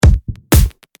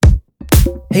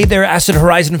Hey there, Acid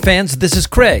Horizon fans, this is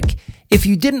Craig. If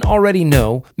you didn't already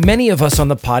know, many of us on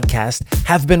the podcast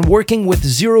have been working with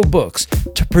Zero Books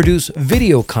to produce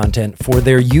video content for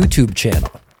their YouTube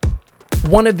channel.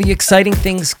 One of the exciting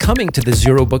things coming to the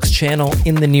Zero Books channel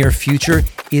in the near future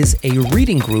is a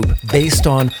reading group based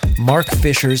on Mark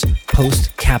Fisher's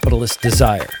Post-Capitalist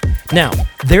Desire. Now,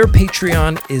 their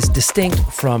Patreon is distinct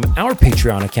from our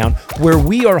Patreon account, where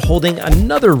we are holding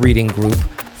another reading group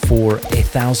for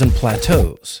 1,000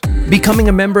 Plateaus. Becoming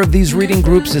a member of these reading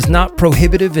groups is not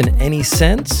prohibitive in any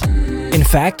sense. In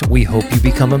fact, we hope you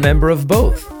become a member of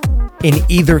both. In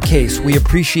either case, we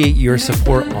appreciate your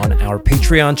support on our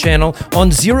Patreon channel,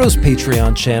 on Zero's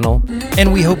Patreon channel,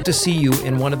 and we hope to see you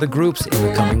in one of the groups in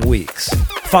the coming weeks.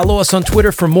 Follow us on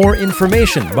Twitter for more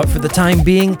information, but for the time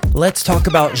being, let's talk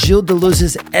about Gilles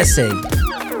Deleuze's essay,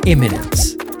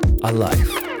 Immanence, a Life.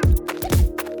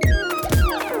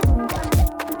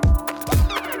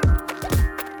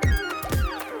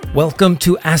 Welcome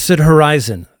to Acid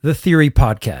Horizon, the Theory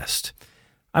Podcast.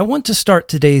 I want to start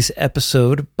today's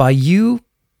episode by you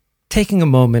taking a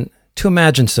moment to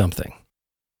imagine something.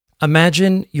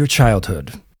 Imagine your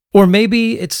childhood. Or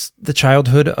maybe it's the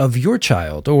childhood of your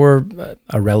child, or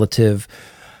a relative,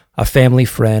 a family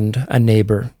friend, a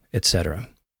neighbor, etc.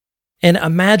 And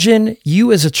imagine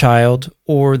you as a child,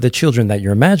 or the children that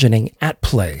you're imagining, at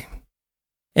play.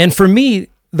 And for me,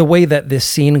 the way that this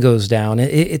scene goes down,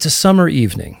 it's a summer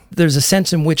evening. There's a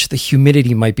sense in which the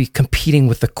humidity might be competing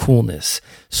with the coolness.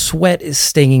 Sweat is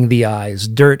stinging the eyes.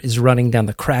 Dirt is running down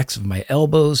the cracks of my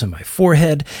elbows and my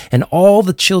forehead. And all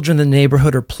the children in the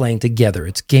neighborhood are playing together.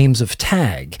 It's games of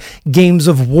tag, games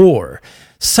of war,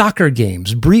 soccer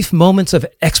games, brief moments of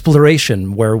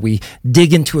exploration where we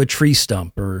dig into a tree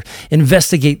stump or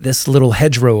investigate this little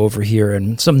hedgerow over here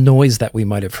and some noise that we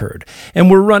might have heard. And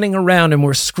we're running around and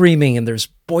we're screaming and there's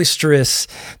boisterous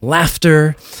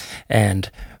laughter and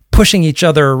pushing each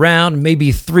other around,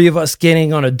 maybe three of us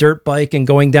getting on a dirt bike and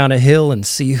going down a hill and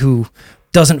see who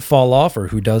doesn't fall off or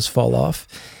who does fall off.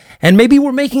 And maybe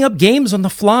we're making up games on the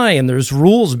fly and there's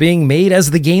rules being made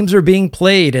as the games are being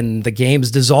played and the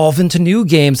games dissolve into new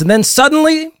games. And then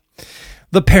suddenly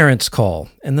the parents call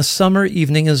and the summer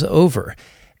evening is over.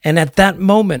 And at that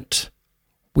moment,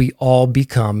 we all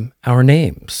become our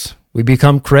names. We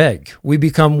become Craig, we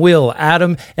become Will,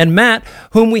 Adam, and Matt,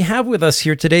 whom we have with us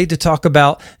here today to talk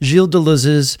about Gilles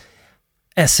Deleuze's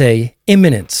essay,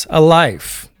 Immanence, a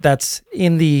Life. That's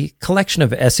in the collection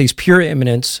of essays, Pure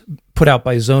Immanence, put out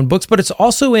by Zone Books, but it's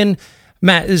also in,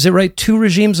 Matt, is it right? Two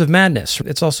Regimes of Madness.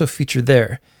 It's also featured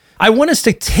there. I want us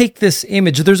to take this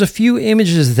image. There's a few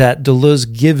images that Deleuze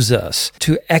gives us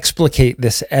to explicate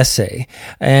this essay.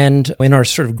 And in our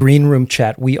sort of green room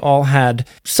chat, we all had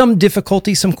some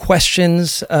difficulty, some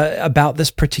questions about this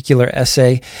particular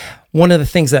essay. One of the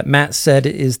things that Matt said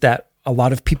is that a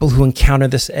lot of people who encounter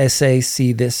this essay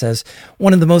see this as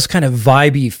one of the most kind of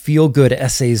vibey, feel-good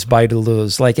essays by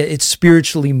Deleuze. Like it's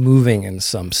spiritually moving in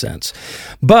some sense.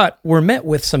 But we're met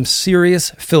with some serious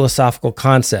philosophical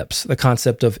concepts. The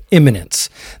concept of immanence,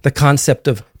 the concept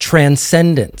of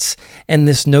transcendence, and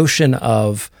this notion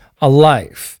of a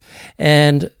life.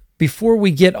 And before we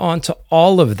get onto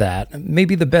all of that,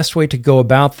 maybe the best way to go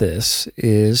about this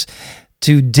is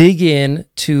to dig in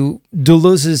to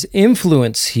Deleuze's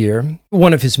influence here,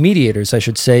 one of his mediators, I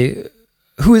should say,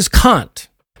 who is Kant.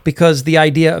 Because the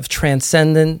idea of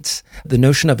transcendence, the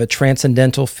notion of a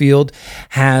transcendental field,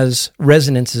 has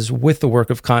resonances with the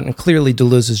work of Kant, and clearly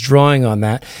Deleuze is drawing on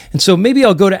that. And so maybe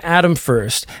I'll go to Adam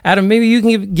first. Adam, maybe you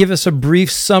can give us a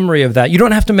brief summary of that. You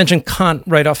don't have to mention Kant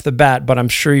right off the bat, but I'm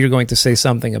sure you're going to say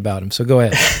something about him, so go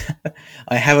ahead.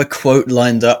 I have a quote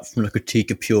lined up from the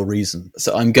Critique of Pure Reason.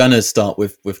 So I'm going to start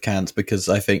with Kant, because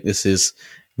I think this is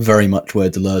very much where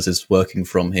Deleuze is working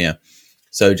from here.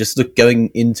 So just going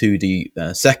into the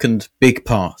second big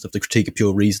part of the Critique of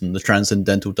Pure Reason, the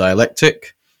transcendental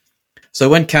dialectic. So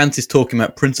when Kant is talking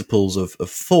about principles of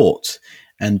thought,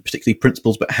 and particularly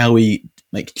principles about how we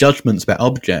make judgments about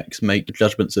objects, make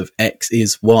judgments of X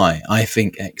is Y, I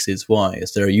think X is Y,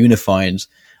 as they're unified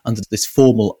under this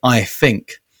formal I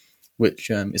think, which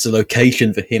is a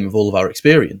location for him of all of our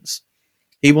experience.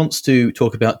 He wants to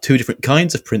talk about two different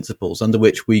kinds of principles under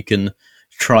which we can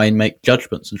try and make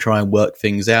judgments and try and work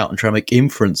things out and try and make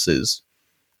inferences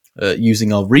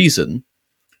using our reason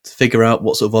to figure out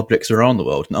what sort of objects are on the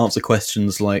world and answer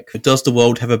questions like, does the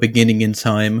world have a beginning in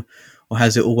time, or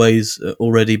has it always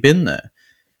already been there?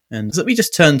 And let me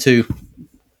just turn to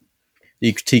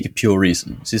the Critique of Pure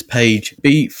Reason. This is page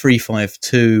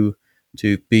B352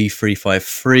 to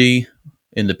B353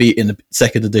 in the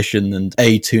second edition, and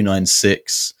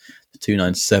A296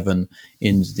 297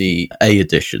 in the A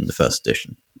edition, the first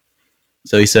edition.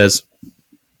 So he says,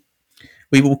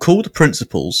 "We will call the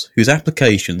principles whose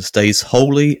application stays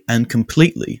wholly and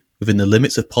completely within the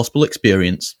limits of possible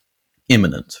experience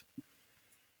immanent.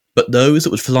 But those that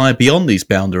would fly beyond these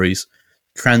boundaries,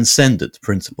 transcendent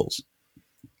principles.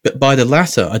 But by the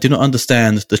latter, I do not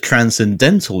understand the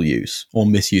transcendental use or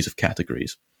misuse of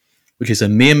categories, which is a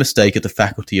mere mistake of the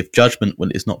faculty of judgment when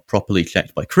it is not properly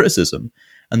checked by criticism,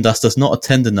 and thus does not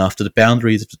attend enough to the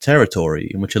boundaries of the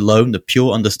territory in which alone the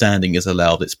pure understanding is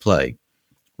allowed its play.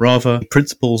 Rather,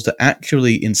 principles that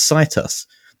actually incite us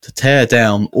to tear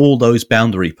down all those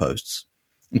boundary posts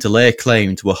and to lay a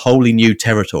claim to a wholly new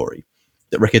territory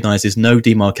that recognizes no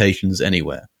demarcations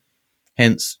anywhere.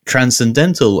 Hence,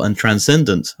 transcendental and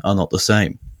transcendent are not the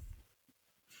same.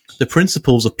 The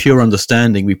principles of pure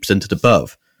understanding we presented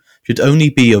above should only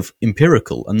be of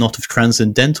empirical and not of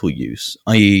transcendental use,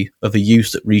 i.e. of a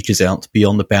use that reaches out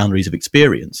beyond the boundaries of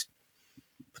experience.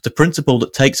 But the principle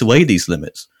that takes away these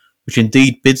limits, which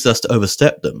indeed bids us to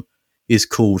overstep them, is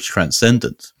called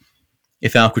transcendent.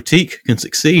 If our critique can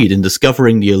succeed in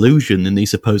discovering the illusion in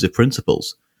these supposed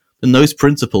principles, then those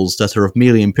principles that are of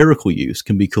merely empirical use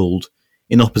can be called,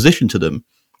 in opposition to them,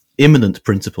 immanent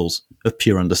principles of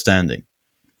pure understanding."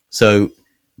 So,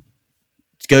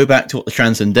 to go back to what the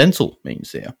transcendental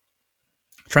means here,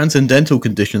 transcendental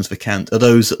conditions for Kant are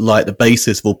those that lie at the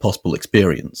basis of all possible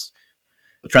experience.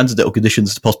 The transcendental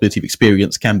conditions, the possibility of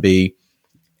experience, can be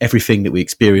everything that we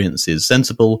experience is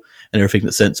sensible, and everything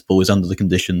that's sensible is under the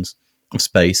conditions of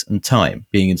space and time,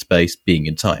 being in space, being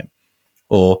in time.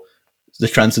 Or the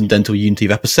transcendental unity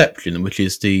of apperception, which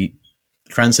is the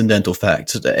transcendental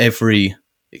fact that every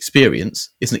experience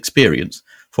is an experience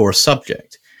for a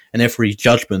subject, and every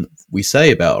judgment we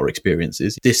say about our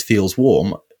experiences, this feels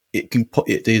warm,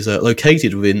 it is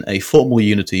located within a formal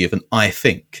unity of an I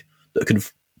think that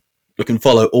can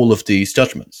follow all of these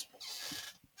judgments.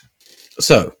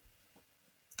 So,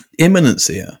 immanence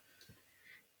here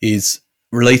is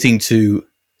relating to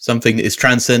something that is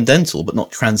transcendental but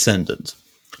not transcendent.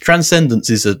 Transcendence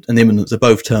is an immanence, are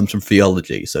both terms from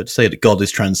theology. So to say that God is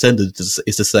transcendent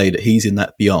is to say that he's in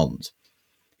that beyond.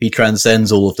 He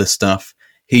transcends all of this stuff.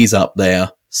 He's up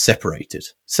there, separated,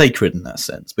 sacred in that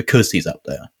sense, because he's up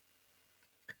there.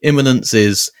 Immanence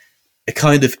is a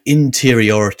kind of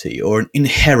interiority or an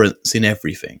inherence in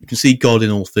everything. You can see God in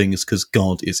all things because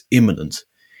God is immanent,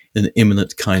 in an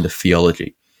immanent kind of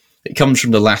theology. It comes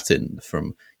from the Latin,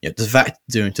 from to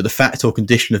the fact or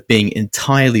condition of being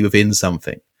entirely within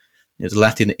something. The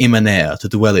Latin immanere, to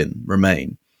dwell in,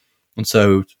 remain. And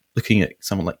so, looking at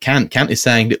someone like Kant is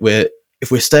saying that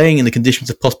if we're staying in the conditions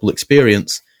of possible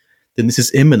experience, then this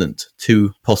is immanent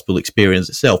to possible experience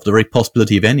itself, the very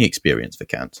possibility of any experience for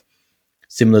Kant.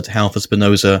 Similar to how for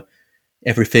Spinoza,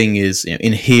 everything is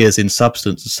inheres in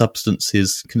substance. The substance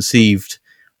is conceived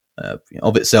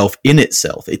of itself in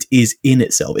itself. It is in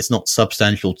itself. It's not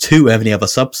substantial to any other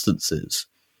substances.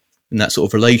 In that sort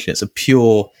of relation, it's a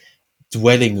pure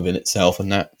dwelling within itself,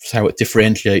 and that's how it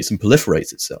differentiates and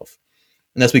proliferates itself.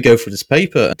 And as we go through this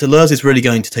paper, Deleuze is really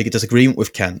going to take a disagreement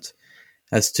with Kant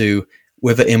as to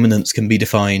whether immanence can be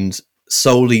defined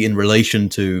solely in relation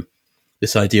to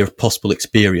this idea of possible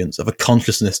experience, of a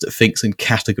consciousness that thinks in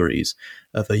categories,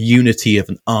 of a unity of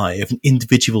an I, of an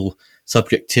individual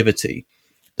subjectivity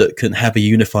that can have a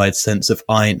unified sense of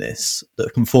I-ness,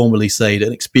 that can formally say that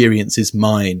an experience is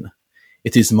mine.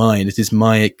 It is mine. It is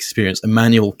my experience.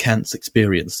 Immanuel Kant's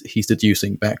experience that he's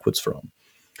deducing backwards from.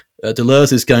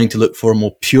 Deleuze is going to look for a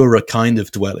more purer kind of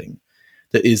dwelling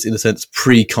that is, in a sense,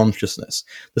 pre-consciousness.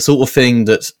 The sort of thing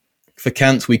that, for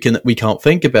Kant, we can't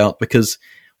think about because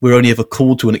we're only ever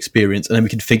called to an experience, and then we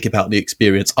can think about the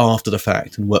experience after the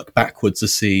fact and work backwards to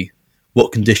see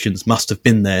what conditions must have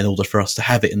been there in order for us to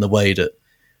have it in the way that,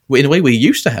 in a way, we're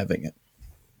used to having it.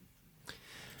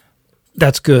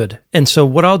 That's good. And so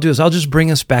what I'll do is I'll just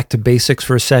bring us back to basics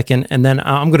for a second, and then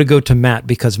I'm going to go to Matt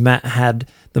because Matt had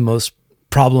the most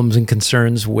problems and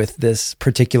concerns with this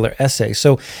particular essay.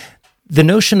 So the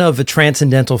notion of a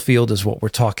transcendental field is what we're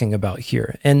talking about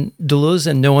here. And Deleuze,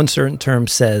 in no uncertain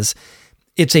terms, says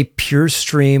it's a pure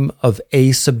stream of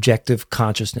asubjective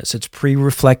consciousness. It's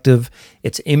pre-reflective,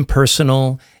 it's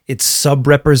impersonal, it's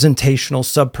sub-representational,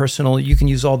 subpersonal. You can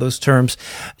use all those terms.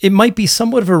 It might be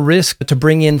somewhat of a risk to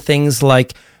bring in things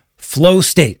like flow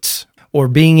states, or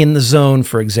being in the zone,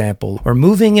 for example, or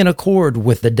moving in accord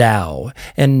with the Tao,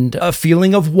 and a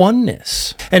feeling of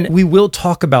oneness. And we will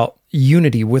talk about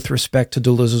unity with respect to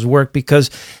Deleuze's work because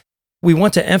we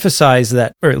want to emphasize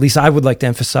that, or at least I would like to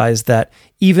emphasize that,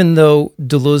 even though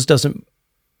Deleuze doesn't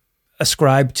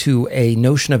ascribe to a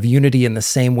notion of unity in the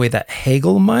same way that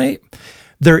Hegel might,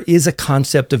 there is a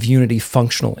concept of unity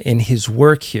functional in his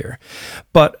work here.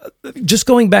 But just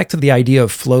going back to the idea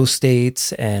of flow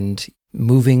states and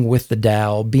moving with the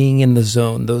Tao, being in the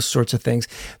zone, those sorts of things,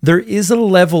 there is a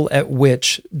level at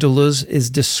which Deleuze is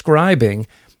describing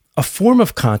a form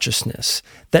of consciousness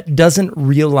that doesn't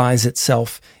realize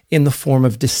itself in the form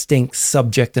of distinct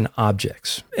subject and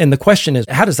objects. And the question is,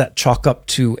 how does that chalk up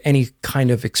to any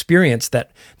kind of experience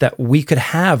that we could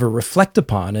have or reflect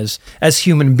upon as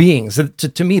human beings?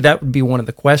 To me, that would be one of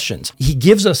the questions. He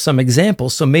gives us some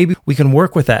examples, so maybe we can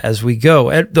work with that as we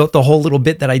go. The whole little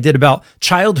bit that I did about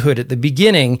childhood at the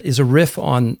beginning is a riff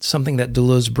on something that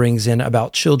Deleuze brings in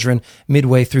about children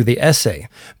midway through the essay.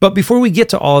 But before we get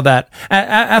to all of that,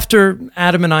 after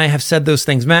Adam and I have said those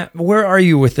things, Matt, where are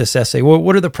you with this essay?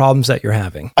 What are the problems that you're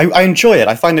having? I enjoy it.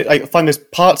 I find there's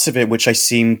parts of it which I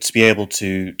seem to be able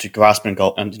to grasp and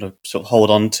go and sort of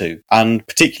hold on to, and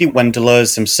particularly when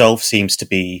Deleuze himself seems to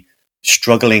be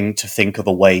struggling to think of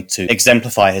a way to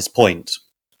exemplify his point.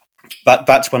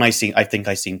 That's when I think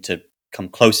I seem to come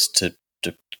close to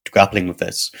grappling with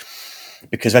this,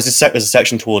 because there's a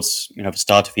section towards the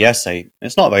start of the essay.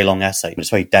 It's not a very long essay, but it's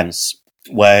very dense,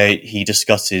 where he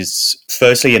discusses,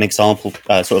 firstly, an example,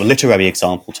 sort of a literary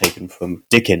example taken from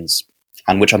Dickens,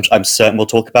 and which I'm certain we'll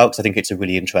talk about, because I think it's a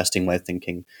really interesting way of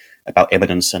thinking about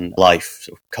immanence and life,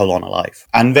 sort of colon life.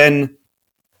 And then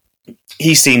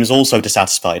he seems also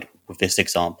dissatisfied with this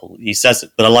example. He says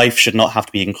that a life should not have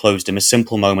to be enclosed in a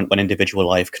simple moment when individual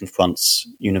life confronts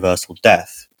universal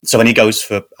death. So then he goes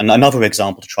for another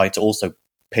example to try to also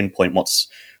pinpoint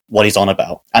what he's on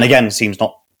about. And again, seems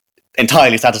not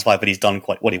entirely satisfied, but he's done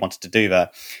quite what he wanted to do there,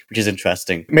 which is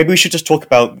interesting. Maybe we should just talk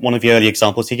about one of the early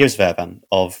examples he gives there, then,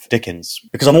 of Dickens.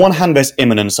 Because on the one hand, there's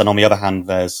immanence, and on the other hand,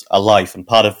 there's a life. And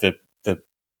part of the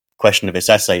question of this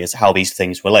essay is how these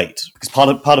things relate. Because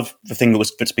part of the thing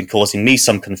that's been causing me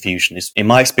some confusion is, in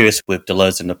my experience with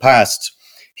Deleuze in the past,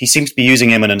 he seems to be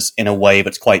using immanence in a way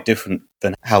that's quite different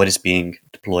than how it is being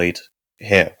deployed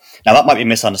here. Now, that might be a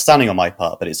misunderstanding on my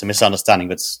part, but it's a misunderstanding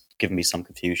that's given me some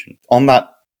confusion. On that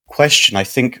question, I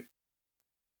think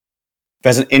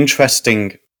there's an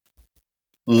interesting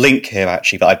link here,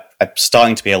 actually, that I'm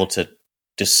starting to be able to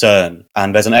discern.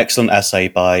 And there's an excellent essay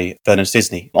by Vernon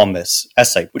Sisney on this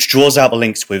essay, which draws out the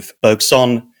links with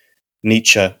Bergson,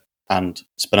 Nietzsche, and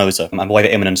Spinoza, and the way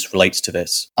that immanence relates to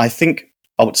this. I think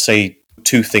I would say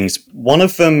two things. One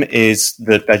of them is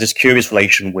that there's this curious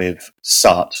relation with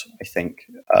Sartre, I think,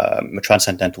 the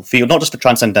transcendental field, not just the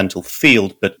transcendental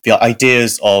field, but the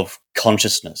ideas of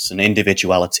consciousness and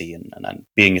individuality and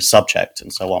being a subject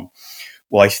and so on.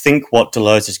 Well, I think what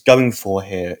Deleuze is going for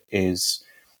here is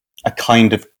a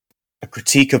kind of a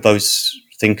critique of those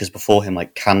thinkers before him,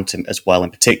 like Kant as well in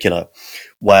particular,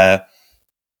 where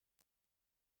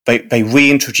they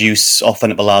reintroduce,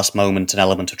 often at the last moment, an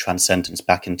element of transcendence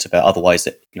back into their otherwise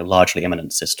largely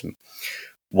immanent system.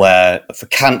 Where for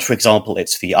Kant, for example,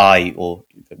 it's the I, or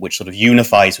which sort of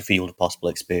unifies the field of possible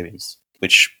experience,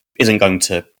 which isn't going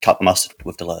to cut the mustard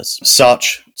with Deleuze.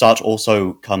 Sartre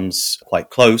also comes quite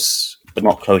close, but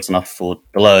not close enough for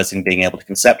Deleuze in being able to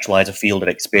conceptualize a field of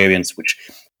experience which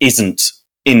isn't,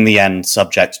 in the end,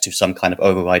 subject to some kind of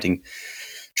overriding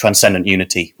transcendent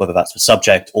unity, whether that's the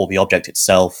subject or the object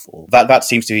itself. Or that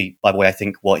seems to be, by the way, I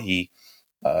think what he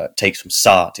takes from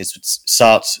Sartre.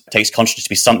 Sartre takes consciousness to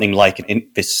be something like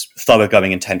this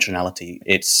thoroughgoing intentionality.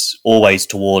 It's always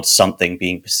towards something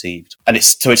being perceived. And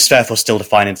it's therefore still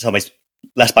defined in some ways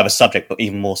less by the subject, but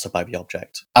even more so by the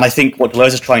object. And I think what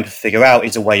Deleuze is trying to figure out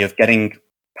is a way of getting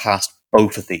past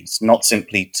both of these, not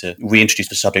simply to reintroduce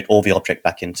the subject or the object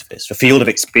back into this. The field of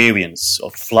experience,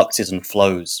 of fluxes and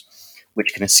flows,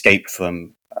 which can escape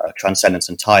from transcendence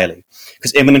entirely.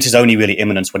 Because immanence is only really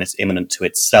immanence when it's immanent to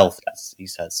itself, as he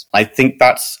says. I think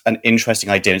that's an interesting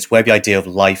idea. It's where the idea of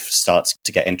life starts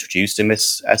to get introduced in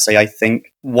this essay, I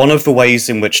think. One of the ways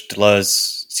in which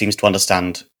Deleuze seems to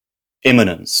understand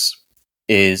immanence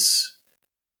is,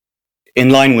 in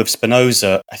line with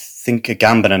Spinoza, I think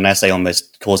Agamben, in an essay on this,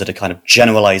 calls it a kind of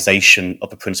generalization of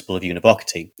the principle of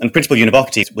univocity. And the principle of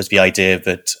univocity was the idea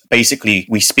that basically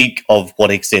we speak of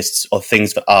what exists, of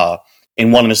things that are,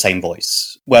 in one and the same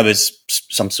voice. Whereas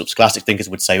some sort of scholastic thinkers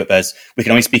would say that we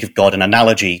can only speak of God in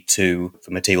analogy to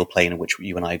the material plane in which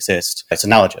you and I exist. It's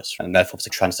analogous, and therefore it's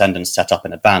a transcendence set up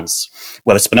in advance.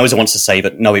 Whereas Spinoza wants to say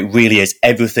that no, it really is,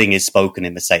 everything is spoken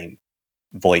in the same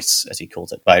voice, as he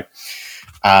calls it, right?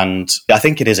 And I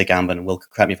think it is Agamben, and will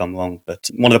correct me if I'm wrong, but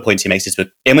one of the points he makes is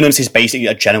that immanence is basically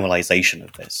a generalization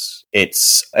of this.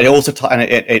 It's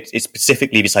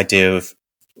specifically this idea of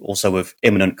also of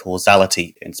immanent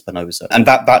causality in Spinoza. And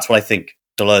that's what I think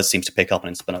Deleuze seems to pick up on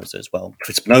in Spinoza as well.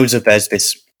 For Spinoza, there's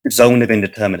this zone of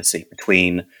indeterminacy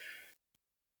between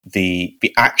the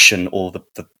action or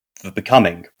the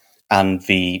becoming and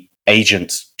the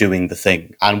agent doing the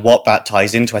thing. And what that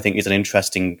ties into, I think, is an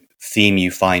interesting theme you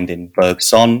find in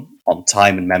Bergson on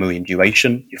time and memory and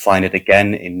duration. You find it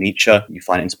again in Nietzsche, you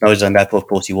find it in Spinoza, and therefore, of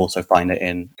course, you also find it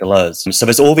in Deleuze. So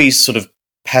there's all these sort of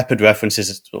peppered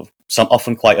references, sort of, some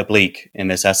often quite oblique in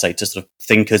this essay, to sort of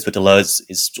thinkers that Deleuze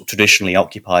is traditionally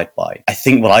occupied by. I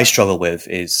think what I struggle with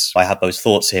is I have those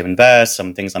thoughts here and there,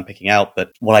 some things I'm picking out,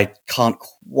 but what I can't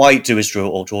quite do is draw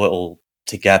it all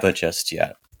together just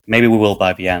yet. Maybe we will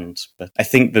by the end, but I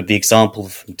think that the example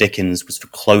from Dickens was the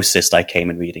closest I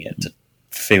came in reading it to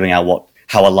figuring out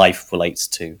how a life relates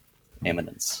to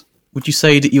immanence. Would you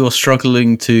say that you are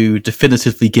struggling to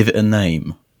definitively give it a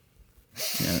name?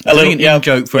 Yeah. A little,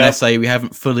 joke for an essay we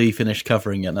haven't fully finished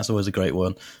covering yet. That's always a great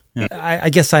one. Yeah. I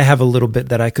guess I have a little bit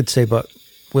that I could say, but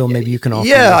Will, maybe you can offer.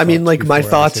 Yeah, I mean, like my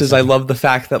thoughts is I love the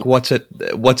fact that what's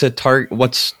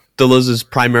Deleuze's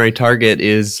primary target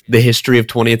is the history of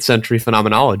 20th century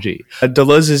phenomenology.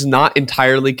 Deleuze is not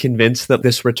entirely convinced that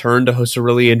this return to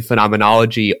Husserlian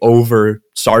phenomenology over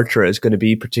Sartre is going to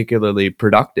be particularly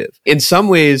productive. In some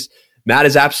ways, Matt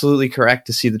is absolutely correct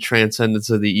to see the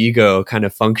transcendence of the ego kind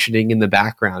of functioning in the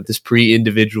background, this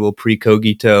pre-individual,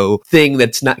 pre-cogito thing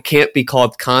can't be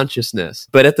called consciousness.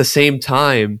 But at the same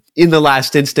time, in the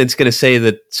last instance, going to say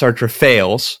that Sartre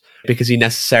fails because he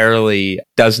necessarily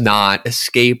does not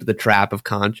escape the trap of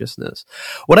consciousness.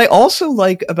 What I also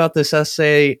like about this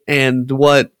essay, and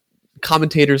what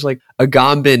commentators like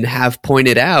Agamben have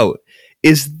pointed out,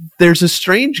 is there's a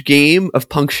strange game of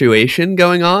punctuation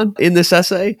going on in this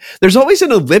essay. There's always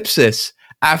an ellipsis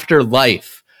after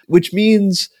life, which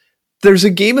means there's a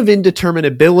game of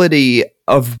indeterminability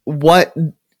of what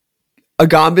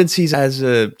Agamben sees as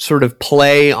a sort of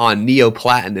play on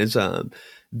Neoplatonism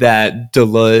that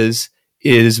Deleuze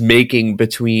is making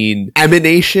between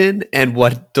emanation and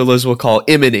what Deleuze will call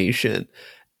immanation.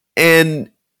 And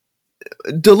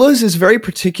Deleuze is very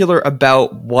particular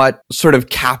about what sort of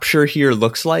capture here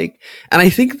looks like. And I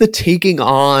think the taking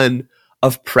on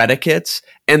of predicates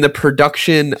and the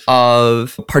production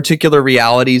of particular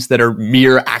realities that are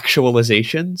mere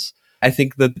actualizations, I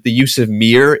think that the use of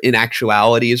mere in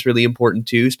actuality is really important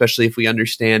too, especially if we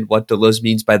understand what Deleuze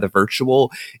means by the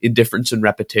virtual, indifference and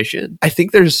repetition. I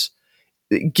think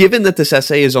given that this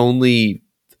essay is only,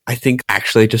 I think,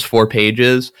 actually just 4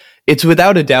 pages, it's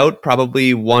without a doubt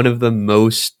probably one of the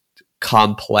most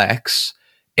complex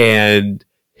and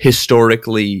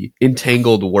historically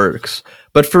entangled works.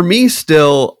 But for me,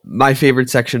 still, my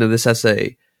favorite section of this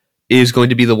essay is going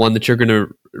to be the one that you're going to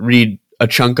read a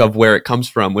chunk of where it comes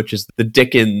from, which is the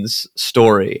Dickens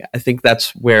story. I think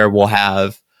that's where we'll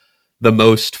have the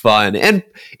most fun. And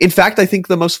in fact, I think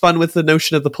the most fun with the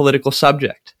notion of the political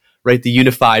subject, right? The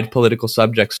unified political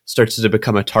subject starts to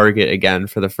become a target again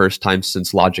for the first time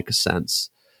since Logic of Sense.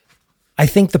 I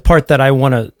think the part that I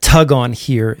want to tug on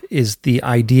here is the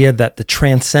idea that the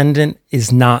transcendent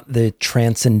is not the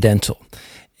transcendental.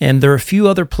 And there are a few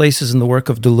other places in the work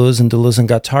of Deleuze and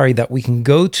Guattari that we can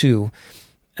go to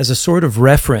as a sort of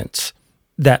reference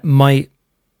that might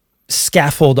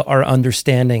scaffold our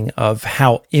understanding of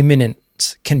how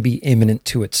immanence can be immanent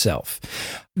to itself.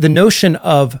 The notion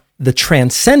of the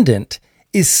transcendent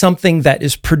is something that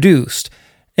is produced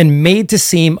and made to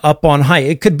seem up on high.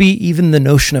 It could be even the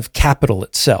notion of capital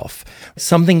itself,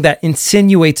 something that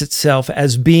insinuates itself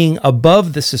as being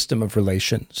above the system of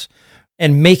relations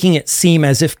and making it seem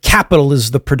as if capital is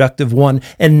the productive one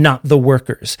and not the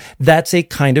workers. That's a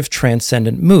kind of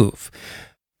transcendent move.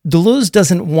 Deleuze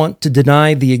doesn't want to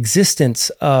deny the existence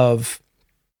of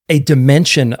a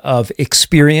dimension of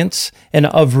experience and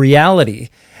of reality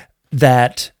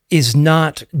that is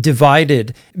not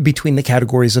divided between the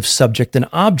categories of subject and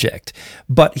object,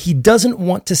 but he doesn't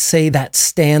want to say that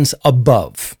stands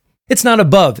above. It's not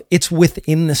above, it's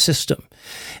within the system.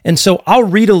 And so I'll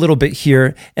read a little bit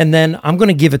here, and then I'm going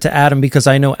to give it to Adam because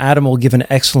I know Adam will give an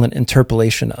excellent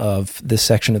interpolation of this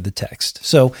section of the text.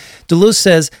 So Deleuze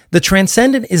says, the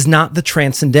transcendent is not the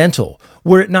transcendental.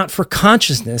 Were it not for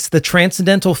consciousness, the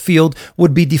transcendental field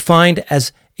would be defined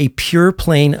as a pure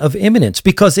plane of immanence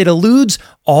because it eludes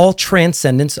all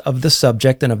transcendence of the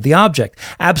subject and of the object.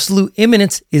 Absolute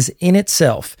immanence is in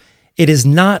itself. It is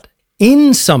not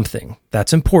in something,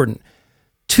 that's important,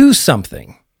 to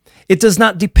something. It does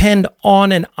not depend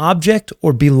on an object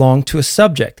or belong to a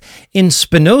subject. In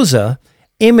Spinoza,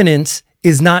 immanence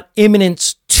is not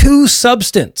immanence to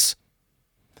substance.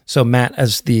 So Matt,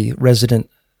 as the resident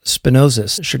Spinoza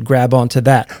should grab onto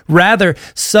that. Rather,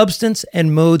 substance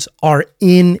and modes are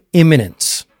in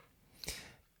immanence.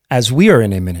 As we are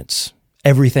in immanence,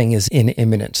 everything is in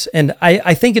immanence. And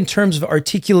I think in terms of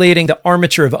articulating the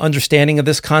armature of understanding of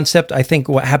this concept, I think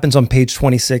what happens on page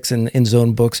 26 in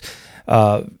Zone Book's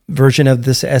version of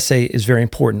this essay is very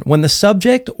important. When the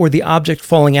subject or the object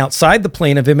falling outside the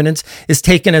plane of immanence is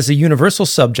taken as a universal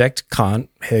subject, Kant,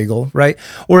 Hegel, right?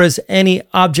 Or as any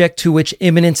object to which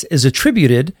immanence is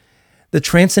attributed, the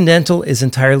transcendental is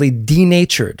entirely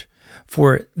denatured,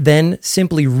 for then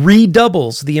simply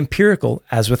redoubles the empirical,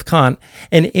 as with Kant,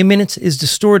 and immanence is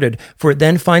distorted, for it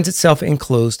then finds itself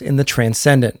enclosed in the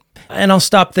transcendent. And I'll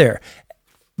stop there.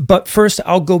 But first,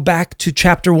 I'll go back to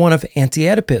chapter 1 of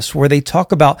Anti-Oedipus, where they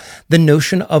talk about the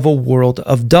notion of a world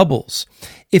of doubles.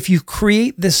 If you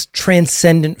create this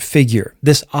transcendent figure,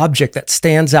 this object that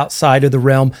stands outside of the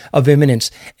realm of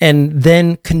immanence, and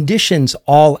then conditions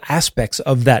all aspects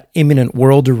of that immanent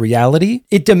world or reality,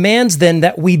 it demands then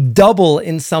that we double,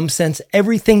 in some sense,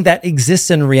 everything that exists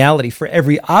in reality. For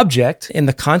every object in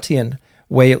the Kantian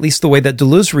way, at least the way that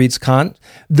Deleuze reads Kant,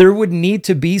 there would need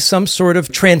to be some sort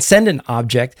of transcendent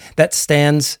object that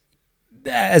stands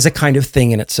as a kind of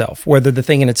thing in itself, whether the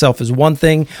thing in itself is one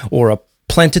thing or a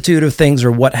plentitude of things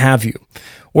or what have you.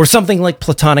 Or something like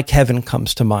Platonic heaven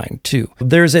comes to mind too.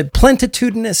 There's a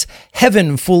plentitudinous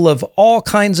heaven full of all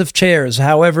kinds of chairs.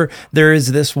 However, there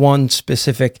is this one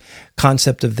specific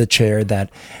concept of the chair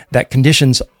that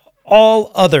conditions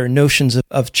all other notions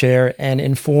of chair and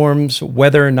informs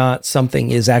whether or not something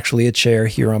is actually a chair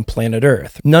here on planet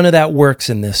Earth. None of that works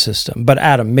in this system. But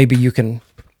Adam, maybe you can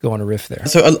go on a riff there.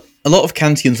 So a lot of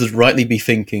Kantians would rightly be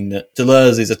thinking that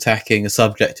Deleuze is attacking a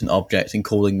subject and object and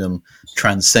calling them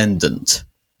transcendent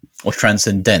or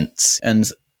transcendents. And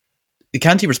the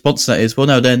Kantian response to that is, well,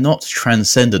 no, they're not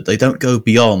transcendent. They don't go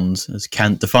beyond, as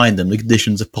Kant defined them, the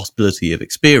conditions of possibility of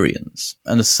experience.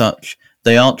 And as such,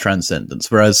 they aren't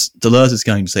transcendents, whereas Deleuze is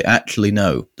going to say, actually,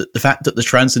 no, that the fact that the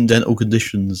transcendental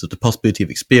conditions of the possibility of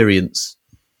experience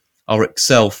are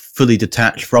itself fully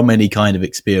detached from any kind of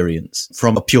experience,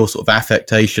 from a pure sort of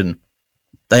affectation,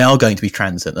 they are going to be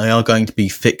transcendent. They are going to be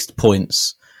fixed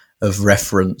points of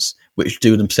reference, which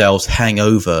do themselves hang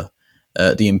over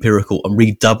the empirical and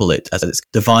redouble it as its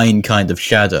divine kind of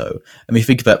shadow. I mean,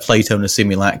 think about Plato and the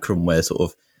simulacrum, where sort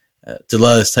of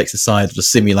Deleuze takes the side of the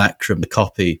simulacrum, the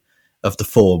copy of the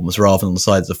forms, rather than the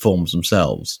sides of the forms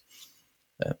themselves.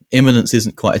 Immanence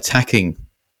isn't quite attacking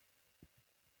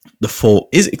the form,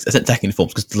 is attacking the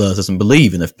forms because Deleuze doesn't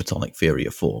believe in a Platonic theory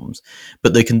of forms,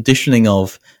 but the conditioning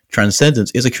of transcendence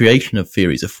is a creation of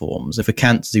theories of forms. If for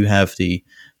Kant you have the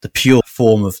pure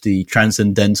form of the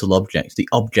transcendental object, the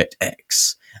object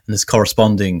X, and this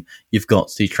corresponding, you've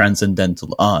got the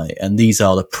transcendental I, and these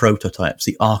are the prototypes,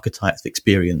 the archetypes of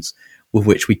experience with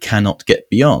which we cannot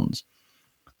get beyond.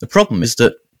 The problem is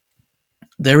that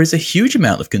there is a huge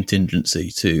amount of contingency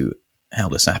to how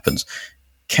this happens.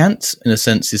 Kant, in a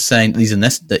sense, is saying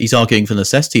that he's arguing for the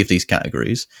necessity of these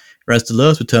categories, whereas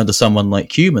Deleuze would turn to someone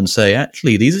like Hume and say,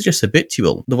 actually, these are just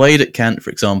habitual. The way that Kant,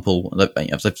 for example,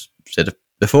 as I've said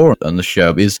before on the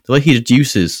show, is the way he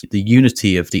deduces the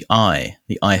unity of the I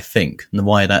think, and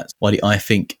why the I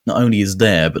think not only is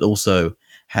there, but also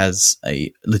has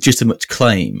a legitimate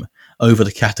claim over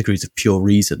the categories of pure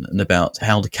reason, and about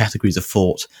how the categories of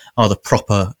thought are the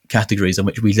proper categories on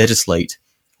which we legislate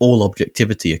all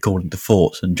objectivity according to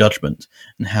thought and judgment,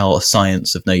 and how a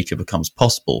science of nature becomes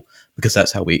possible, because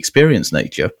that's how we experience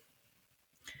nature.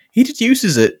 He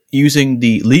deduces it using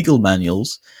the legal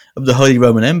manuals of the Holy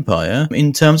Roman Empire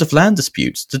in terms of land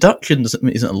disputes. Deduction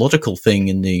isn't a logical thing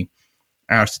in the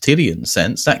Aristotelian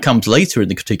sense. That comes later in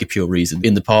the Critique of Pure Reason,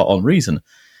 in the part on reason.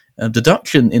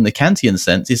 Deduction in the Kantian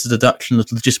sense is the deduction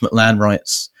of legitimate land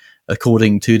rights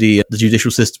according to the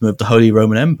judicial system of the Holy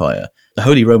Roman Empire. The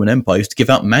Holy Roman Empire used to give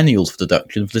out manuals for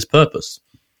deduction for this purpose.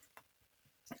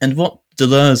 And what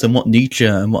Deleuze and what Nietzsche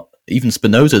and what even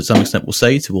Spinoza to some extent will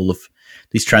say to all of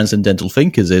these transcendental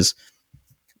thinkers is,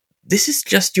 this is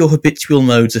just your habitual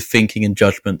modes of thinking and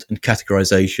judgment and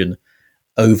categorization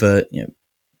over,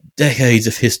 decades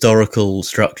of historical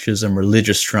structures and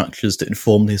religious structures that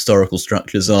inform the historical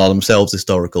structures and are themselves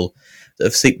historical, that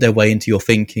have seeped their way into your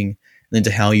thinking and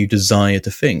into how you desire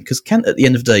to think. Because Kant, at the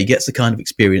end of the day, gets the kind of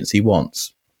experience he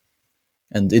wants.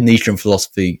 And in Nietzschean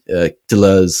philosophy,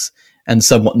 Deleuze and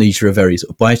somewhat Nietzsche are very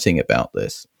sort of biting about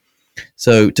this.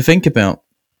 So to think about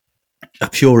a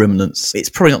pure immanence, it's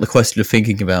probably not the question of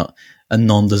thinking about a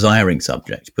non-desiring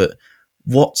subject, but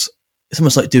it's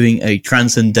almost like doing a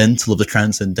transcendental of the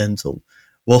transcendental.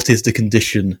 What is the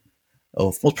condition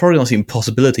of, well, probably not even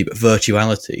possibility, but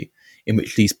virtuality, in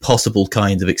which these possible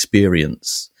kinds of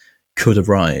experience could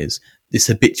arise, this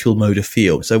habitual mode of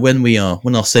feel. So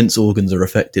when our sense organs are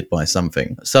affected by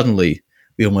something, suddenly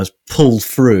we almost pull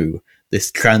through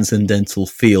this transcendental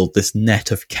field, this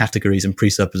net of categories and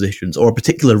presuppositions, or a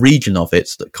particular region of it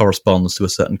that corresponds to a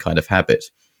certain kind of habit.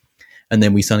 And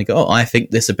then we suddenly go, I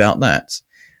think this about that.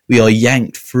 We are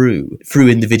yanked through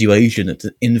individuation at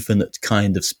an infinite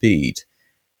kind of speed.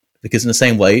 Because in the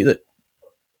same way that,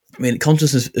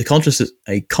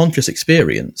 a conscious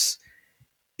experience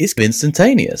is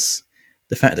instantaneous.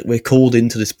 The fact that we're called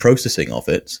into this processing of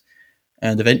it,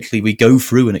 and eventually we go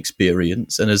through an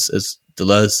experience, and as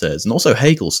Deleuze says, and also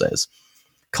Hegel says,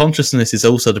 consciousness is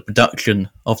also the production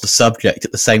of the subject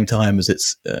at the same time as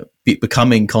it's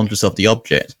becoming conscious of the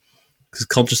object. Because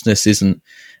consciousness isn't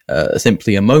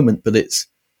simply a moment, but it's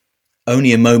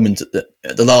only a moment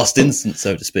at the last instant,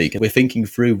 so to speak. We're thinking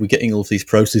through, we're getting all of these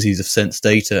processes of sense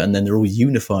data, and then they're all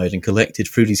unified and collected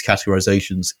through these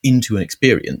categorizations into an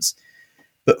experience.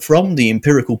 But from the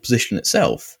empirical position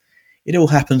itself, it all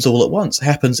happens all at once. It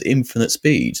happens at infinite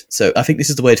speed. So I think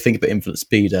this is the way to think about infinite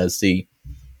speed, as the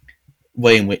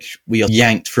way in which we are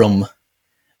yanked from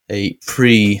a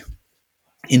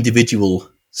pre-individual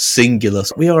singular.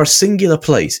 We are a singular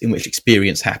place in which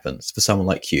experience happens for someone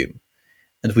like Hume.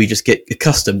 And we just get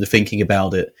accustomed to thinking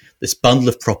about it, this bundle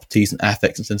of properties and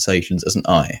affects and sensations, as an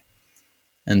I.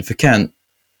 And for Kant,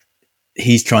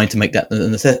 he's trying to make that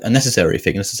a necessary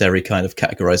thing, a necessary kind of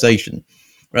categorization.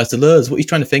 Whereas Deleuze, what he's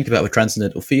trying to think about with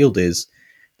transcendental field is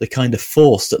the kind of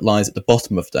force that lies at the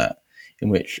bottom of that, in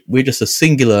which we're just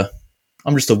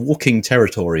I'm just a walking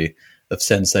territory of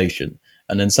sensation.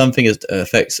 And then something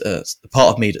affects the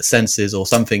part of me that senses, or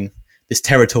something, this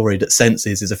territory that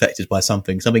senses is affected by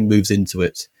something moves into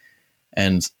it.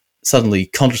 And suddenly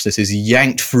consciousness is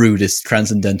yanked through this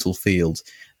transcendental field.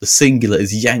 The singular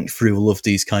is yanked through all of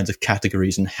these kinds of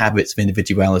categories and habits of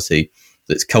individuality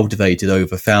that's cultivated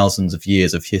over thousands of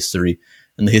years of history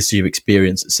and the history of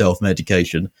experience itself and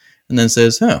education, and then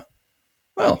says,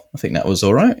 well, I think that was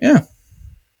all right, yeah.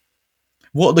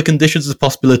 What are the conditions of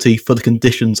possibility for the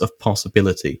conditions of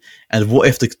possibility? And what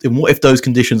if those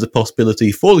conditions of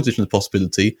possibility for the conditions of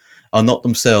possibility are not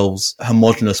themselves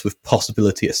homogeneous with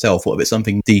possibility itself? What if it's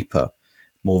something deeper,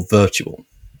 more virtual?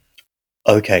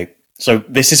 Okay, so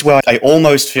this is where I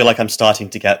almost feel like I'm starting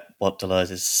to get what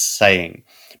Deleuze is saying.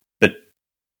 But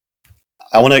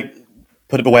I want to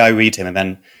put it the way I read him, and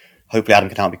then hopefully Adam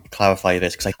can help me clarify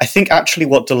this, because I think actually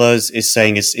what Deleuze is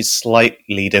saying is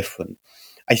slightly different.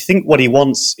 I think what he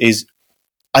wants is,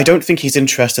 I don't think he's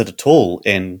interested at all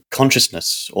in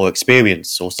consciousness or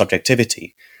experience or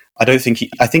subjectivity. I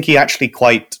think he actually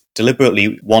quite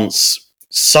deliberately wants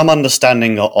some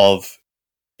understanding of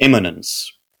immanence,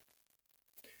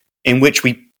 in which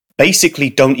we basically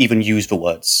don't even use the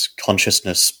words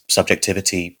consciousness,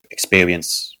 subjectivity,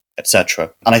 experience,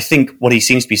 etc. And I think what he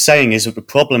seems to be saying is that the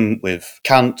problem with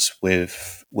Kant,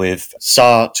 with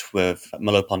Sartre, with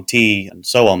Merleau-Ponty, and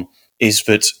so on, is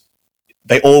that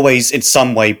they always, in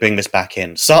some way, bring this back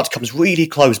in. Sartre comes really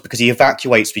close because he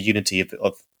evacuates the unity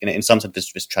of in some sense,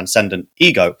 this transcendent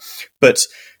ego. But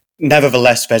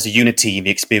nevertheless, there's a unity in the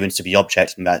experience of the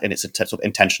object and that in its sort of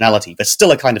intentionality. There's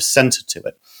still a kind of center to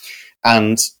it.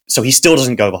 And so he still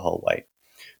doesn't go the whole way.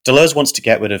 Deleuze wants to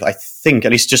get rid of, I think,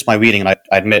 at least just my reading, and I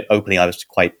admit openly I was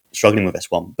quite struggling with this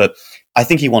one, but I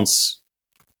think he wants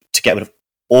to get rid of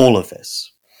all of this.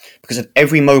 Because at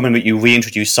every moment that you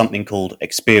reintroduce something called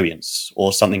experience,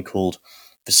 or something called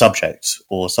the subject,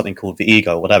 or something called the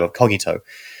ego, whatever, cogito,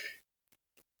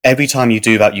 every time you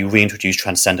do that, you reintroduce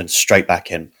transcendence straight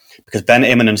back in. Because then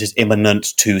immanence is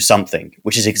immanent to something,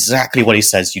 which is exactly what he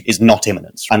says is not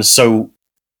immanence. And so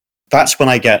that's when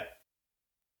I get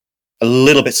a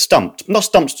little bit stumped. Not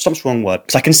stumped's the wrong word.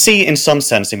 Because I can see in some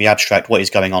sense in the abstract what is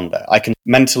going on there. I can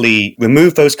mentally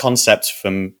remove those concepts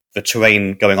from the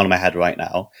terrain going on in my head right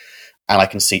now. And I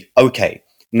can see, okay,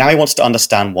 now he wants to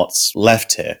understand what's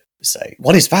left here. Say,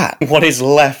 what is that? What is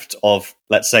left of,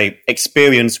 let's say,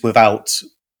 experience without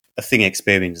a thing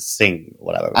experiencing, or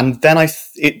whatever. And then am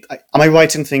I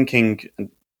right in thinking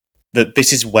that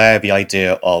this is where the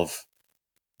idea of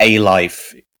a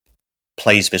life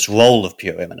plays this role of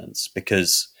pure immanence?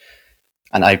 Because,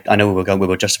 and I know we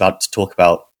were just about to talk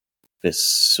about this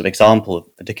sort of example of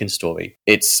the Dickens story.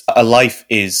 It's a life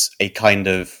is a kind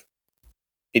of,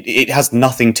 it has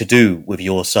nothing to do with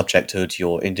your subjecthood,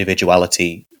 your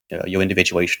individuality, your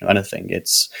individuation, or anything.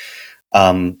 It's,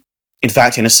 in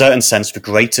fact, in a certain sense, the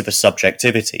greater the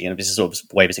subjectivity, and this is sort of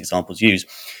the way this example is used,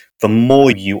 the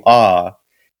more you are,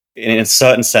 in a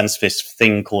certain sense, this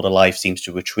thing called a life seems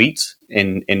to retreat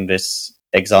in this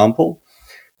example.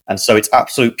 And so it's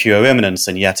absolute pure immanence,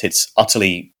 and yet it's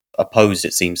utterly opposed,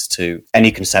 it seems, to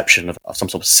any conception of some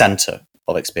sort of center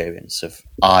of experience, of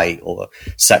I, or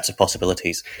sets of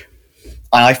possibilities.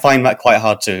 And I find that quite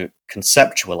hard to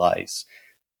conceptualize.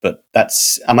 But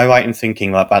am I right in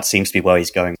thinking that seems to be where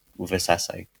he's going with this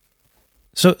essay?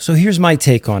 So here's my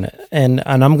take on it, and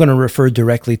I'm going to refer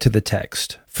directly to the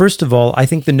text. First of all, I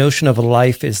think the notion of a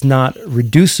life is not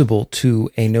reducible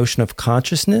to a notion of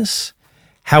consciousness.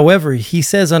 However, he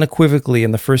says unequivocally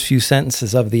in the first few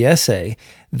sentences of the essay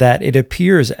that it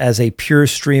appears as a pure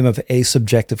stream of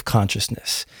asubjective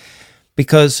consciousness.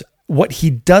 Because what he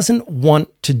doesn't want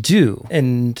to do,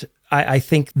 and I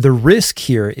think the risk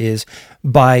here is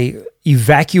by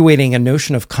evacuating a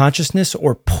notion of consciousness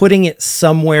or putting it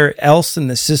somewhere else in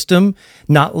the system,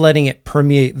 not letting it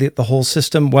permeate the whole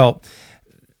system, well,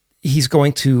 he's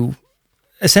going to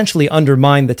essentially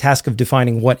undermine the task of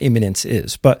defining what immanence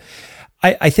is. But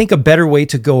I think a better way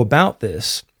to go about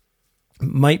this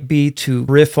might be to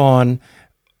riff on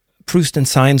Proust and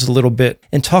Sainz a little bit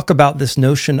and talk about this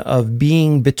notion of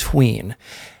being between.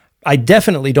 I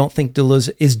definitely don't think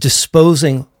Deleuze is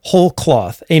disposing whole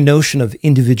cloth a notion of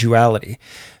individuality,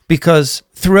 because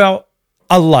throughout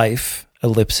a life,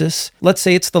 ellipsis, let's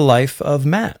say it's the life of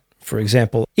Matt, for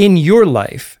example. In your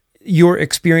life, your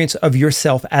experience of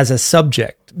yourself as a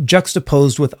subject,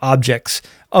 juxtaposed with objects,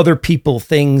 other people,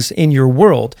 things in your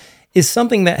world, is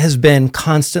something that has been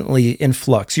constantly in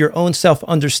flux. Your own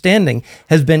self-understanding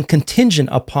has been contingent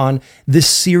upon this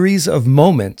series of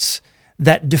moments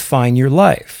that define your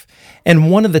life.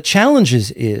 And one of the challenges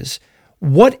is,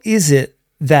 what is it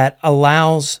that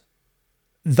allows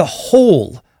the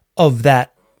whole of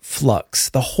that flux,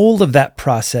 the whole of that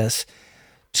process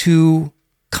to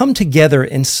come together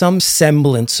in some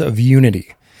semblance of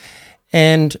unity?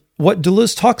 And what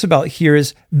Deleuze talks about here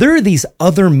is there are these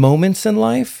other moments in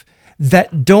life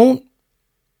that don't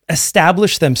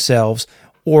establish themselves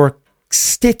or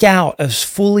stick out as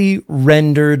fully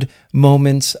rendered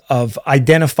moments of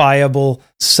identifiable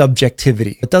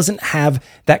subjectivity. It doesn't have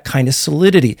that kind of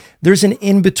solidity. There's an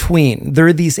in-between. There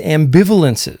are these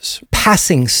ambivalences,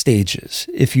 passing stages,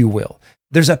 if you will.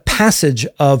 There's a passage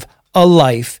of a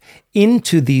life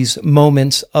into these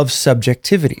moments of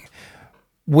subjectivity,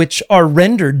 which are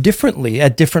rendered differently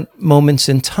at different moments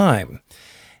in time.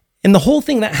 And the whole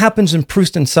thing that happens in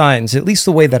Proust and Sainz, at least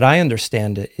the way that I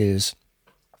understand it, is,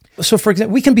 so for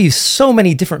example, we can be so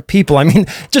many different people. I mean,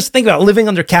 just think about living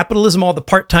under capitalism, all the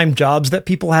part-time jobs that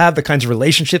people have, the kinds of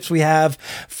relationships we have,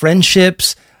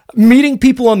 friendships, meeting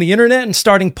people on the internet and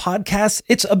starting podcasts.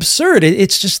 It's absurd.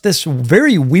 It's just this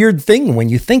very weird thing when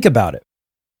you think about it.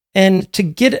 And to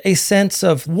get a sense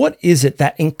of what is it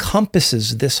that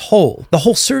encompasses this whole, the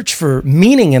whole search for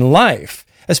meaning in life,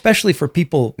 especially for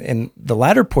people in the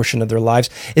latter portion of their lives,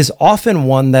 is often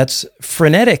one that's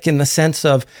frenetic in the sense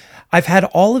of, I've had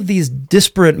all of these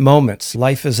disparate moments.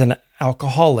 Life as an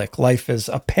alcoholic, life as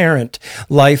a parent,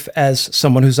 life as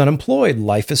someone who's unemployed,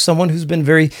 life as someone who's been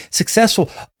very successful.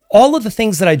 All of the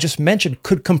things that I just mentioned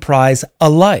could comprise a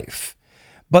life.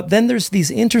 But then there's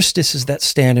these interstices that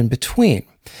stand in between.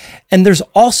 And there's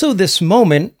also this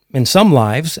moment in some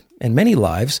lives, and many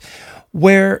lives,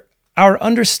 where our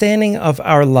understanding of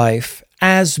our life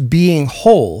as being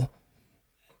whole,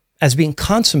 as being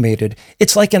consummated,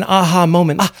 it's like an aha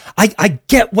moment. I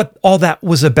get what all that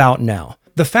was about now.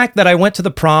 The fact that I went to the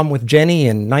prom with Jenny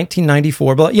in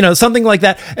 1994, but something like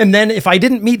that. And then if I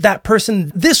didn't meet that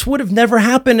person, this would have never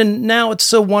happened. And now it's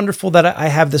so wonderful that I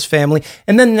have this family.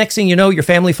 And then the next thing you know, your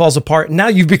family falls apart. And now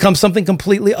you've become something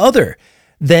completely other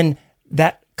than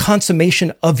that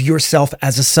consummation of yourself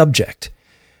as a subject.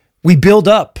 We build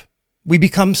up. We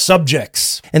become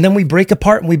subjects, and then we break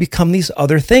apart and we become these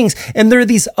other things. And there are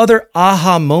these other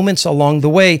aha moments along the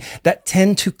way that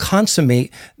tend to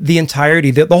consummate the entirety,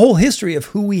 the whole history of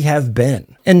who we have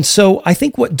been. And so I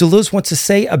think what Deleuze wants to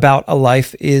say about a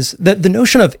life is that the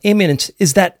notion of immanence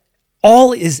is that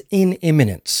all is in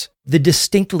immanence. The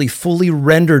distinctly fully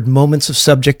rendered moments of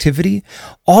subjectivity,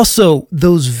 also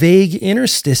those vague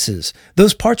interstices,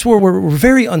 those parts where we're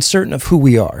very uncertain of who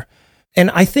we are. And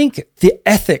I think the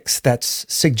ethics that's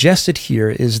suggested here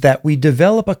is that we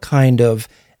develop a kind of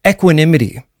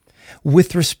equanimity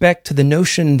with respect to the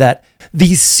notion that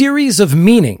these series of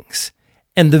meanings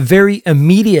and the very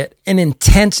immediate and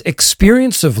intense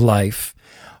experience of life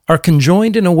are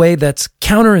conjoined in a way that's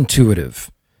counterintuitive.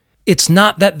 It's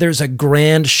not that there's a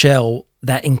grand shell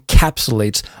that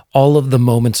encapsulates all of the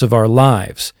moments of our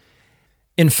lives.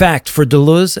 In fact, for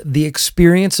Deleuze, the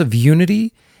experience of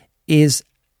unity is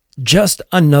just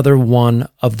another one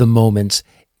of the moments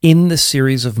in the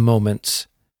series of moments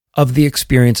of the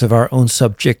experience of our own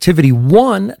subjectivity,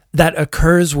 one that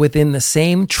occurs within the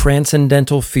same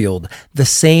transcendental field, the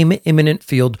same immanent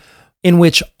field in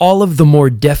which all of the more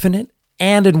definite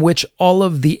and in which all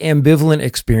of the ambivalent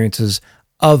experiences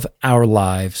of our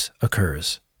lives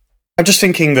occurs. I'm just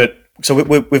thinking that, so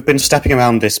we've been stepping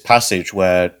around this passage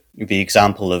where the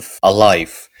example of a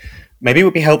life. Maybe it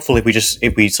would be helpful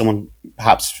if someone,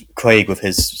 perhaps Craig with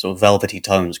his sort of velvety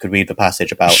tones, could read the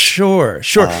passage about. Sure.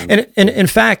 And in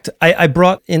fact, I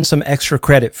brought in some extra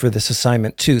credit for this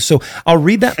assignment too. So I'll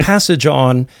read that passage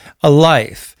on a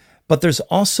life, but there's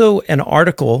also an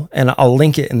article, and I'll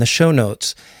link it in the show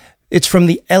notes. It's from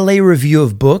the LA Review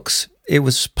of Books. It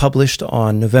was published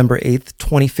on November 8th,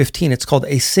 2015. It's called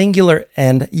A Singular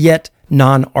and Yet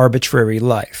Non-Arbitrary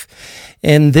Life.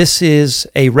 And this is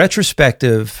a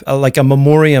retrospective, like a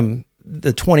memoriam,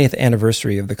 the 20th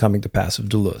anniversary of the coming to pass of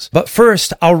Deleuze. But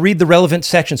first, I'll read the relevant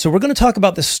section. So we're going to talk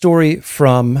about this story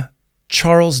from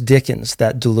Charles Dickens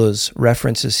that Deleuze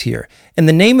references here. And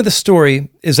the name of the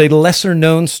story is a lesser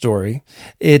known story.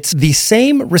 It's The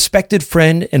Same Respected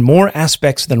Friend in More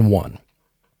Aspects Than One.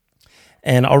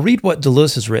 And I'll read what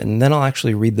Deleuze has written, then I'll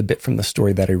actually read the bit from the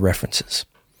story that he references.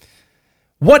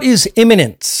 What is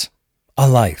immanence? A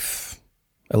life.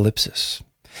 Ellipsis.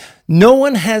 No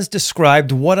one has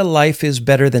described what a life is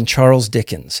better than Charles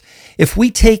Dickens. If we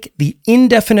take the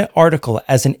indefinite article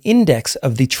as an index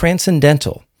of the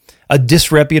transcendental, a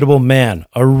disreputable man,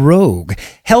 a rogue,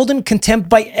 held in contempt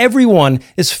by everyone,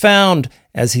 is found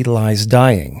as he lies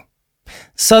dying.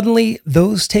 Suddenly,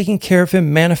 those taking care of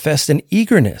him manifest an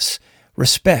eagerness,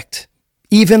 respect,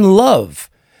 even love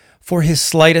for his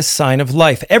slightest sign of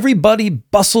life. Everybody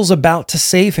bustles about to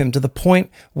save him to the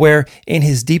point where, in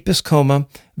his deepest coma,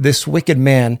 this wicked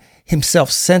man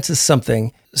himself senses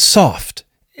something soft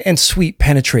and sweet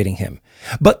penetrating him.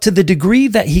 But to the degree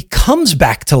that he comes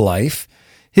back to life,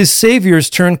 his saviors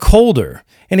turn colder,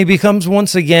 and he becomes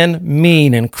once again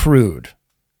mean and crude.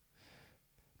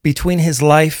 Between his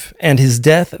life and his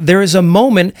death, there is a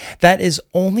moment that is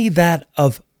only that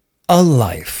of a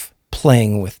life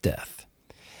playing with death.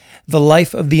 The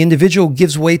life of the individual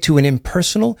gives way to an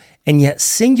impersonal and yet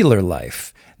singular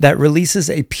life that releases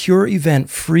a pure event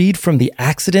freed from the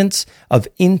accidents of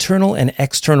internal and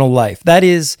external life. That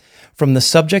is, from the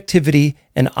subjectivity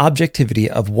and objectivity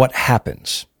of what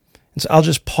happens. And so I'll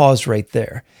just pause right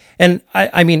there. And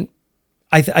I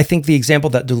think the example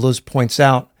that Deleuze points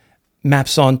out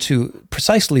maps onto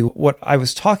precisely what I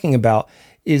was talking about.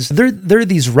 Is there are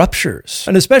these ruptures,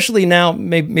 and especially now,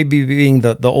 maybe being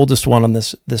the oldest one on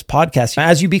this podcast,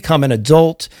 as you become an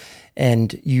adult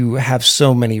and you have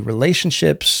so many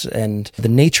relationships and the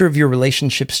nature of your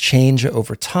relationships change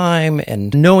over time,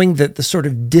 and knowing that the sort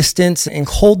of distance and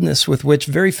coldness with which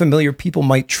very familiar people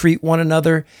might treat one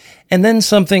another, and then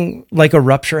something like a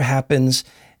rupture happens,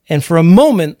 and for a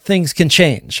moment things can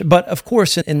change. But of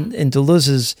course, in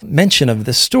Deleuze's mention of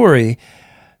this story,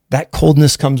 that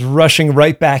coldness comes rushing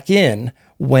right back in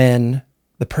when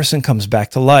the person comes back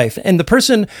to life. And the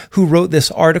person who wrote this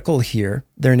article here,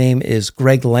 their name is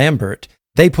Greg Lambert.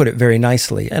 They put it very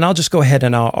nicely. And I'll just go ahead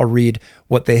and I'll read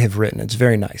what they have written. It's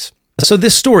very nice. So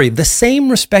this story, The Same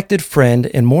Respected Friend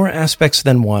in More Aspects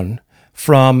Than One,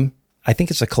 from, I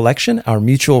think it's a collection, Our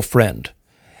Mutual Friend,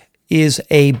 is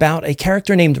about a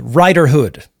character named Rider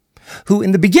Hood, who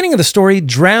in the beginning of the story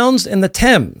drowns in the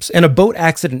Thames in a boat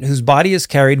accident, whose body is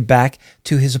carried back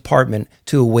to his apartment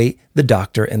to await the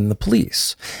doctor and the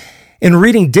police. In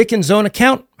reading Dickens' own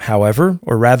account, however,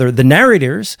 or rather the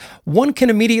narrator's, one can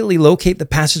immediately locate the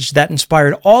passage that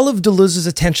inspired all of Deleuze's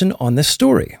attention on this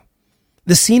story.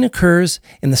 The scene occurs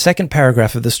in the second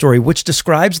paragraph of the story, which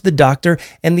describes the doctor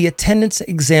and the attendants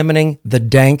examining the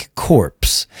dank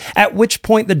corpse, at which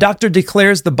point the doctor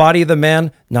declares the body of the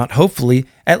man, not hopefully,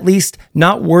 at least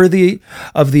not worthy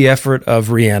of the effort of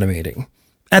reanimating.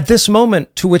 At this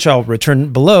moment, to which I'll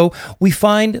return below, we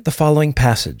find the following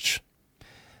passage.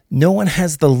 No one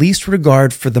has the least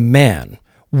regard for the man.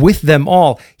 With them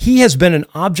all, he has been an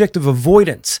object of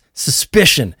avoidance,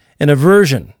 suspicion, and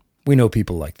aversion. We know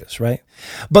people like this, right?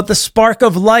 But the spark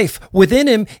of life within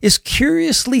him is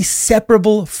curiously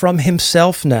separable from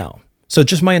himself now. So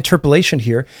just my interpolation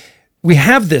here. We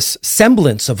have this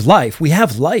semblance of life. We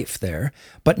have life there,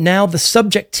 but now the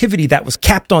subjectivity that was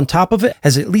capped on top of it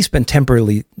has at least been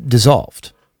temporarily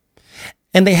dissolved.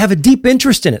 And they have a deep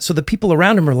interest in it. So the people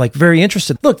around him are like very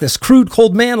interested. Look, this crude,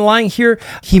 cold man lying here,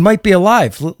 he might be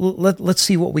alive. Let's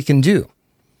see what we can do.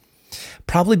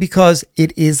 Probably because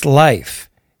it is life.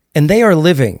 And they are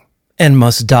living and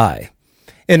must die.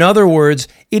 In other words,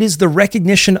 it is the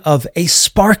recognition of a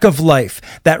spark of life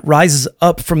that rises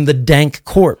up from the dank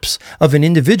corpse of an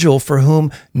individual for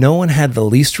whom no one had the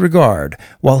least regard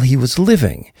while he was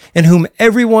living, and whom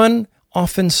everyone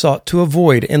often sought to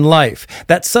avoid in life,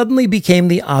 that suddenly became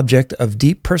the object of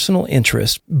deep personal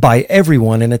interest by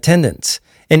everyone in attendance,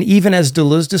 and even as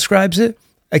Deleuze describes it,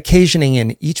 occasioning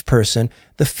in each person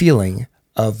the feeling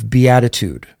of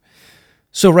beatitude.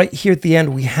 So right here at the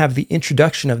end, we have the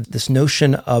introduction of this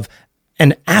notion of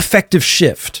an affective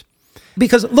shift.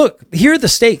 Because look, here are the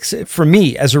stakes for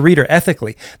me as a reader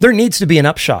ethically. There needs to be an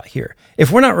upshot here.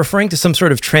 If we're not referring to some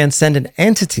sort of transcendent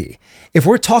entity, if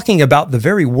we're talking about the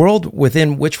very world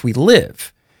within which we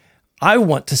live, I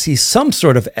want to see some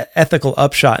sort of ethical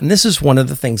upshot. And this is one of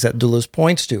the things that Deleuze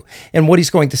points to. And what he's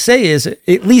going to say is,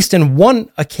 at least in one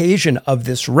occasion of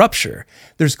this rupture,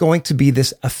 there's going to be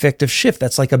this affective shift.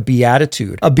 That's like a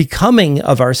beatitude, a becoming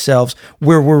of ourselves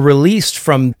where we're released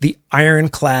from the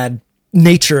ironclad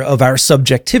nature of our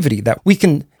subjectivity, that we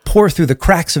can pour through the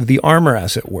cracks of the armor,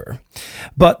 as it were.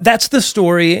 But that's the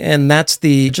story, and that's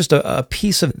just a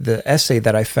piece of the essay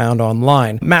that I found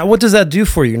online. Matt, what does that do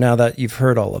for you now that you've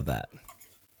heard all of that?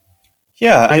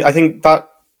 Yeah, I think that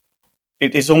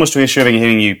it's almost reassuring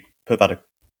hearing you put that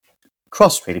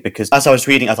across, really, because as I was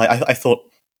reading, I thought,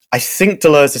 I think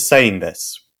Deleuze is saying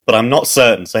this, but I'm not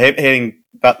certain. So hearing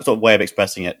that sort of way of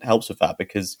expressing it helps with that,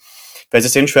 because there's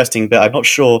this interesting bit. I'm not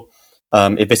sure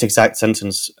if this exact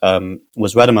sentence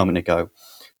was read a moment ago.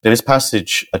 In this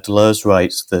passage, Deleuze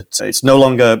writes that it's no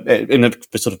longer, in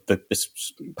the sort of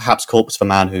this perhaps corpus of a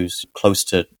man who's close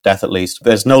to death at least,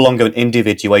 there's no longer an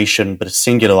individuation but a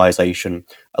singularization,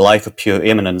 a life of pure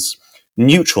immanence,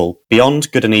 neutral,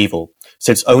 beyond good and evil,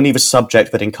 since only the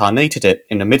subject that incarnated it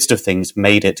in the midst of things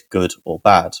made it good or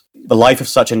bad. The life of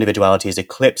such individuality is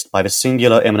eclipsed by the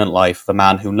singular immanent life of a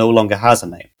man who no longer has a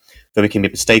name, though he can be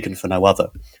mistaken for no other,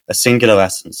 a singular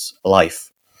essence, a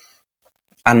life.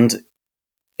 And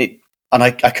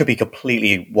I could be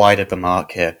completely wide of the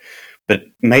mark here, but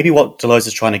maybe what Deleuze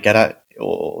is trying to get at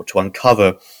or to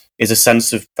uncover is a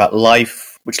sense of that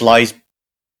life which lies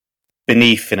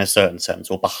beneath, in a certain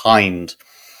sense, or behind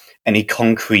any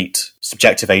concrete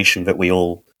subjectivation that we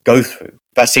all go through.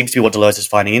 That seems to be what Deleuze is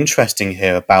finding interesting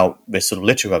here about this sort of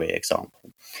literary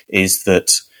example, is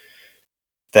that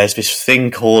there's this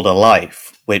thing called a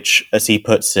life, which, as he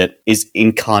puts it, is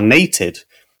incarnated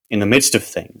in the midst of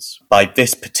things by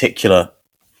this particular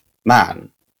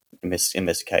man, in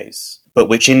this case, but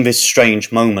which in this strange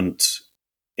moment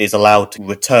is allowed to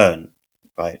return,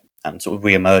 right, and sort of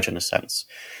re-emerge in a sense.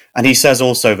 And he says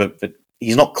also that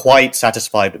he's not quite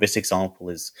satisfied that this example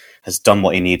has done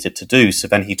what he needs it to do. So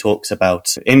then he talks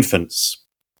about infants,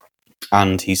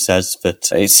 and he says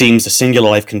that it seems a singular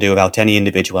life can do without any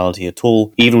individuality at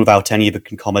all, even without any of the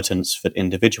concomitants that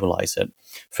individualize it.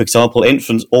 For example,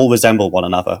 infants all resemble one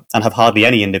another and have hardly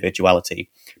any individuality,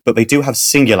 but they do have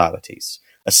singularities,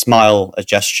 a smile, a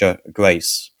gesture, a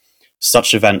grace.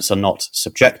 Such events are not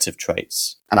subjective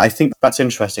traits. And I think that's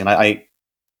interesting. I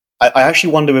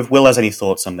actually wonder if Will has any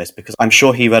thoughts on this, because I'm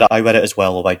sure I read it as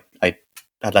well, or I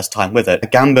had less time with it.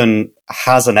 Agamben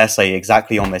has an essay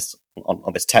exactly on this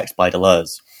text by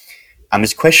Deleuze. And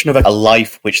this question of a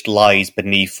life which lies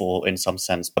beneath, or in some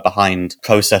sense behind,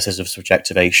 processes of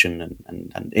subjectivation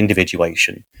and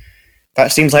individuation.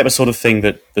 That seems like the sort of thing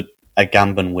that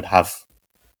Agamben would have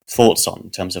thoughts on, in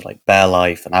terms of like bare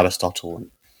life and Aristotle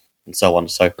and so on.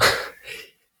 So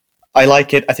I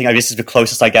like it. I think this is the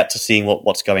closest I get to seeing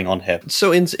what's going on here.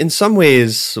 So in some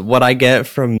ways, what I get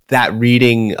from that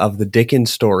reading of the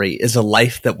Dickens story is a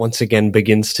life that once again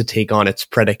begins to take on its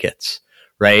predicates,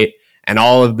 right? And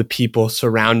all of the people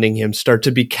surrounding him start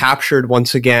to be captured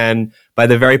once again by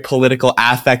the very political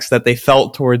affects that they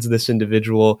felt towards this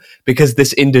individual, because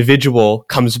this individual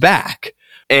comes back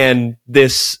and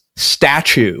this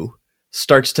statue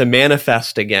starts to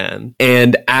manifest again.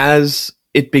 And as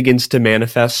it begins to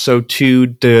manifest, so too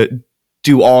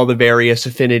do all the various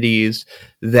affinities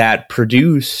that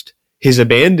produced his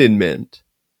abandonment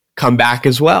come back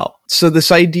as well. So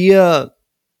this idea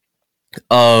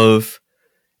of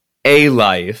a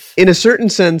life, in a certain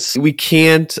sense, we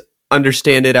can't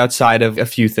understand it outside of a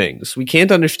few things. We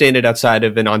can't understand it outside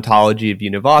of an ontology of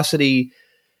univocity.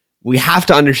 We have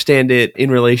to understand it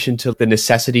in relation to the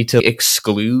necessity to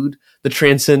exclude the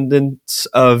transcendence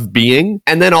of being.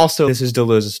 And then also, this is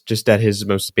Deleuze just at his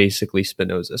most basically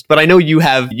Spinozist. But I know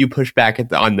you push back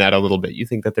on that a little bit. You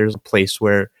think that there's a place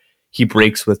where he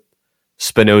breaks with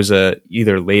Spinoza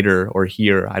either later or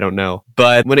here. I don't know.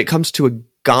 But when it comes to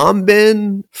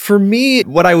Agamben, for me,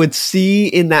 what I would see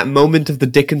in that moment of the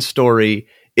Dickens story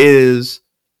is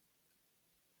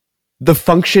the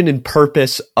function and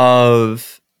purpose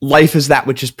of life is that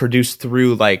which is produced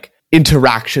through like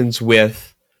interactions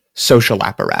with social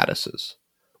apparatuses.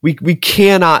 We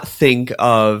cannot think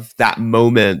of that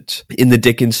moment in the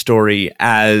Dickens story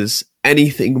as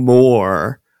anything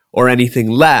more or anything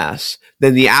less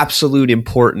than the absolute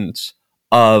importance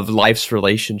of life's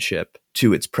relationship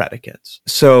to its predicates.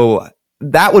 So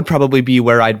that would probably be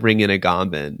where I'd bring in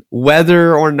Agamben.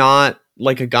 Whether or not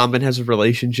like Agamben has a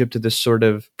relationship to this sort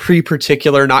of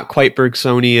pre-particular, not quite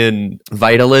Bergsonian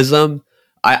vitalism,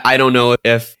 I don't know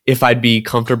if I'd be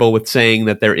comfortable with saying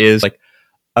that there is like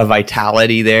a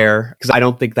vitality there, because I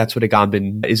don't think that's what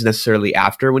Agamben is necessarily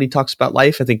after when he talks about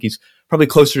life. I think he's probably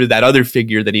closer to that other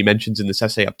figure that he mentions in this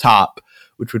essay up top,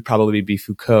 which would probably be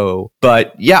Foucault.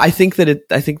 But yeah, I think that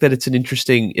it's an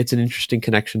interesting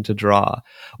connection to draw.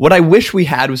 What I wish we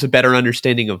had was a better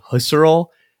understanding of Husserl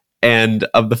and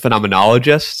of the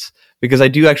phenomenologists, because I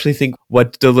do actually think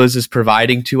what Deleuze is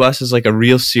providing to us is like a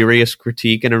real serious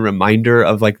critique and a reminder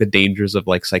of like the dangers of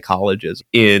like psychologists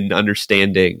in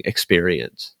understanding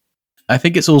experience. I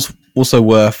think it's also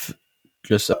worth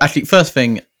just actually first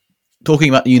thing talking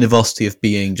about the univocity of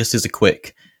being, just as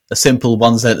a simple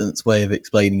one sentence way of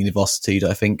explaining univocity that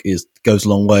I think goes a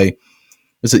long way,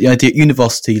 is that the idea of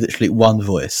univocity, literally one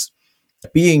voice.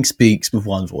 Being speaks with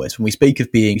one voice. When we speak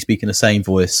of being, we speak in the same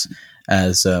voice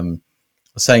as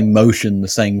the same motion, the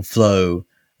same flow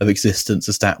of existence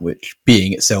as that which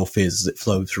being itself is, as it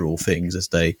flows through all things, as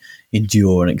they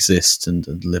endure and exist and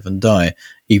live and die,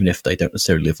 even if they don't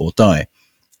necessarily live or die.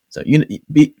 So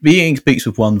being speaks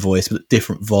with one voice, but at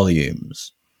different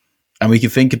volumes. And we can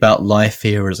think about life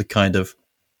here as a kind of,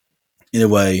 in a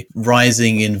way,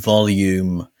 rising in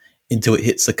volume until it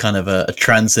hits a kind of a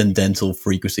transcendental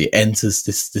frequency. It enters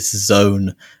this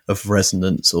zone of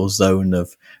resonance or zone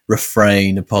of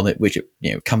refrain upon it, which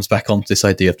comes back onto this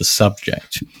idea of the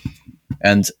subject.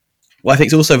 And what I think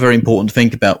is also very important to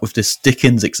think about with this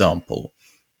Dickens example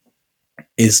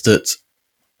is that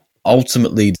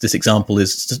ultimately this example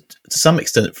is to some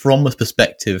extent from a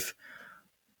perspective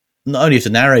not only of the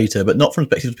narrator, but not from the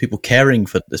perspective of people caring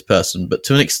for this person, but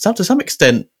to some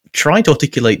extent trying to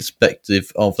articulate the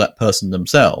perspective of that person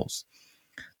themselves,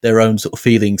 their own sort of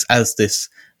feelings as this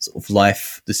sort of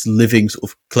life, this living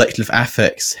sort of collective of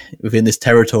affects within this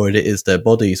territory that is their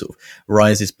body, sort of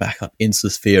rises back up into the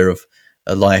sphere of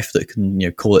a life that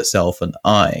can call itself an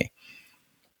I.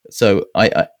 So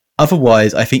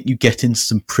otherwise, I think you get into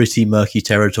some pretty murky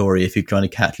territory if you're trying to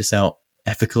catch this out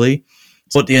ethically.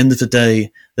 So at the end of the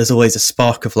day, there's always a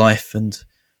spark of life, and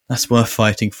that's worth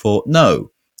fighting for.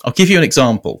 No. I'll give you an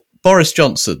example. Boris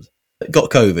Johnson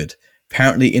got COVID,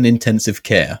 apparently in intensive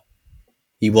care.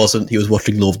 He wasn't. He was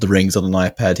watching Lord of the Rings on an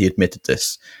iPad. He admitted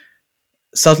this.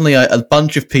 Suddenly, a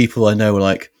bunch of people I know were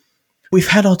like, we've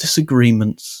had our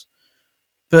disagreements,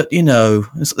 but,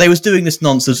 they was doing this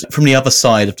nonsense from the other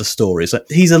side of the story. It's like,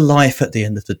 he's a life at the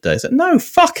end of the day. It's like, no,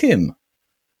 fuck him.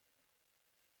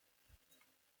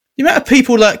 The amount of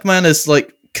people like man is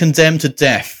like condemned to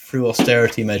death through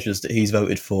austerity measures that he's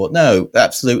voted for. No,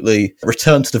 absolutely.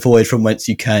 Return to the void from whence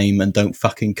you came and don't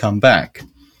fucking come back.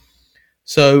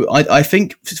 So I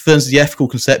think, for instance, the ethical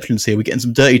conceptions here, we get in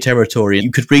some dirty territory.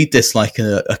 You could read this like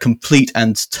a complete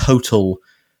and total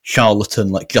charlatan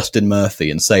like Justin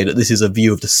Murphy and say that this is a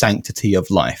view of the sanctity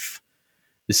of life.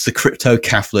 This is a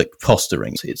crypto-Catholic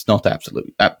posturing. It's not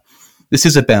absolutely. This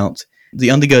is about the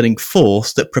undergirding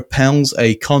force that propels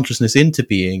a consciousness into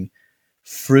being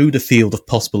through the field of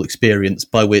possible experience,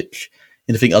 by which,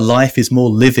 I think, a life is more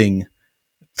living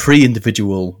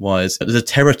pre-individual wise. There's a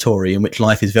territory in which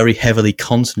life is very heavily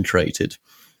concentrated.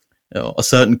 A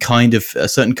certain kind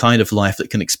of life that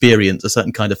can experience a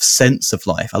certain kind of sense of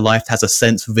life. A life that has a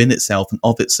sense within itself and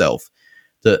of itself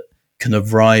that can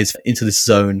arise into this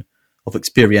zone of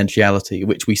experientiality,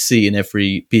 which we see in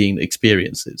every being that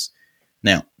experiences.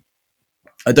 Now,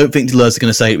 I don't think Deleuze is going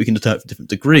to say we can determine for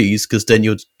different degrees, because then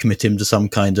you'd commit him to some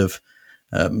kind of,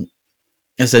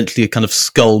 essentially a kind of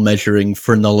skull measuring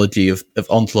phrenology of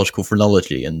ontological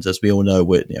phrenology. And as we all know,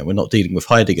 we're not dealing with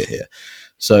Heidegger here.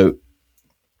 So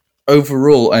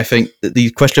overall, I think that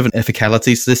the question of an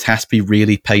ethicality, so this has to be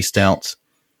really paced out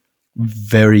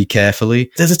very carefully.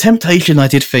 There's a temptation, I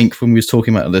did think, when we was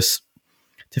talking about this,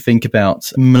 to think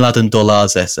about Mladen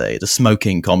Dolar's essay, The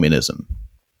Smoking Communism.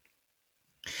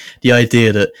 The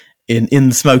idea that in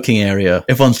the smoking area,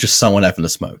 everyone's just someone having a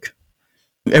smoke.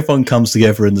 Everyone comes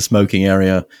together in the smoking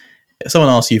area. If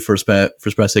someone asks you for a spare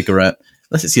cigarette,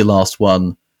 unless it's your last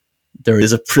one,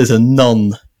 there's a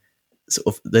non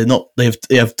sort of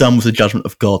they have done with the judgment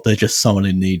of God. They're just someone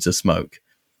who needs a smoke.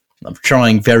 I'm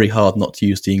trying very hard not to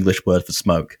use the English word for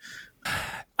smoke.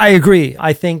 I agree.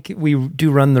 I think we do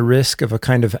run the risk of a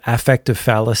kind of affective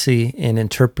fallacy in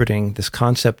interpreting this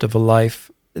concept of a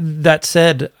life. That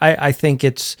said, I think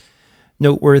it's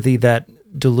noteworthy that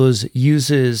Deleuze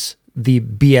uses the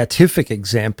beatific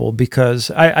example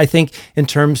because I think in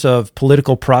terms of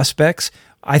political prospects,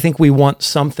 I think we want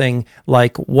something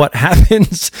like what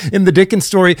happens in the Dickens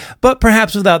story, but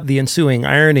perhaps without the ensuing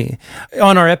irony.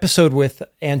 On our episode with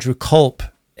Andrew Culp,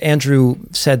 Andrew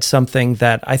said something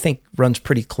that I think runs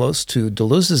pretty close to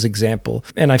Deleuze's example.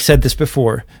 And I've said this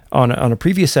before on a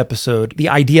previous episode, the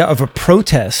idea of a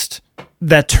protest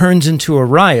that turns into a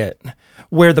riot,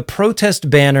 where the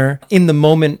protest banner in the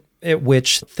moment at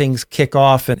which things kick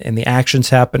off and the action's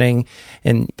happening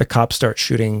and the cops start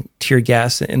shooting tear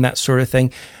gas and that sort of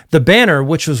thing. The banner,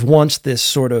 which was once this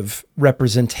sort of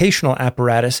representational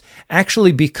apparatus,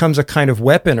 actually becomes a kind of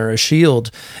weapon or a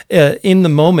shield in the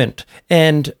moment.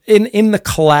 And in the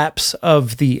collapse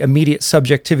of the immediate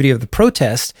subjectivity of the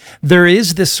protest, there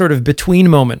is this sort of between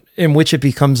moment in which it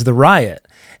becomes the riot.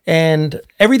 And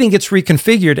everything gets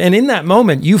reconfigured. And in that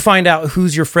moment, you find out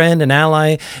who's your friend and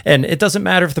ally. And it doesn't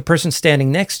matter if the person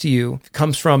standing next to you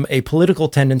comes from a political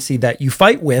tendency that you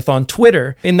fight with on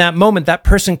Twitter. In that moment, that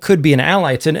person could be an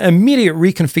ally. It's an immediate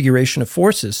reconfiguration of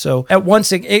forces. So at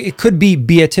once, it could be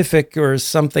beatific or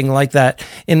something like that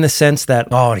in the sense that,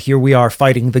 oh, here we are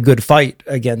fighting the good fight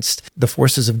against the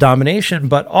forces of domination.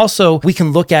 But also, we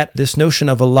can look at this notion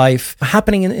of a life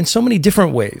happening in so many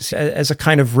different ways as a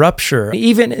kind of rupture,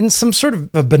 even in some sort of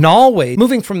a banal way.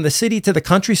 Moving from the city to the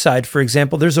countryside, for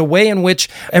example, there's a way in which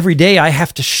every day I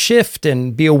have to shift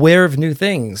and be aware of new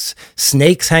things.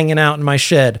 Snakes hanging out in my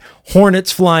shed,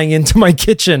 hornets flying into my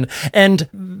kitchen, and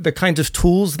the kinds of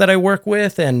tools that I work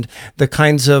with and the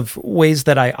kinds of ways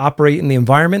that I operate in the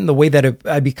environment and the way that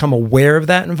I become aware of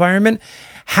that environment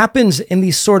happens in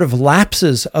these sort of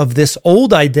lapses of this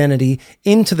old identity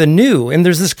into the new. And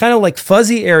there's this kind of like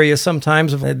fuzzy area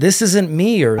sometimes of this isn't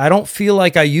me, or I don't feel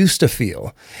like I used to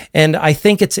feel. And I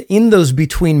think it's in those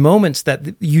between moments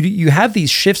that you have these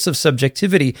shifts of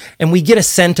subjectivity and we get a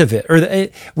scent of it, or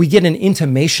we get an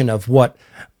intimation of what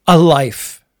a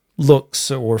life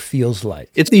looks or feels like.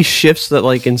 It's these shifts that,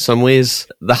 like, in some ways,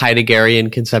 the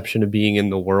Heideggerian conception of being in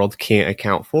the world can't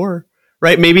account for.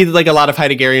 Right? Maybe like a lot of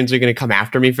Heideggerians are going to come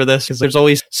after me for this because there's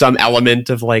always some element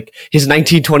of like his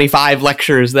 1925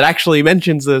 lectures that actually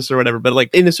mentions this or whatever. But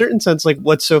like in a certain sense, like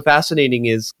what's so fascinating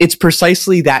is it's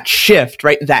precisely that shift,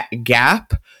 right? That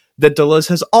gap that Deleuze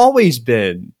has always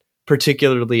been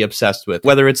particularly obsessed with,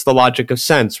 whether it's the logic of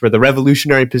sense, where the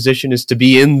revolutionary position is to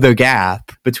be in the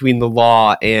gap between the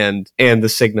law and the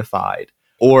signified.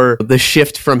 Or the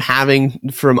shift from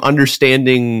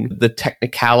understanding the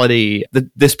technicality,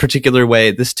 this particular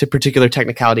way, this particular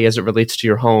technicality as it relates to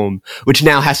your home, which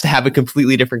now has to have a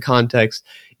completely different context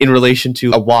in relation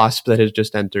to a wasp that has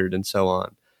just entered and so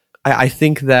on. I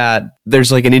think that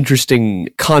there's like an interesting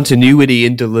continuity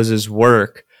in Deleuze's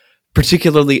work,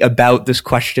 particularly about this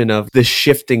question of the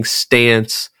shifting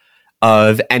stance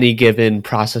of any given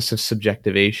process of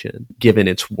subjectivation, given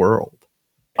its world.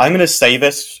 I'm going to say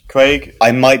this, Craig.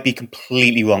 I might be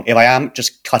completely wrong. If I am,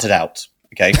 just cut it out.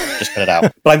 Okay? Just cut it out.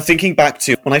 But I'm thinking back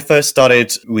to when I first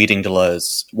started reading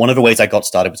Deleuze, one of the ways I got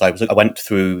started was I went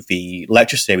through the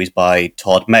lecture series by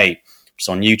Todd May, which is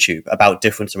on YouTube, about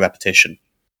difference and repetition.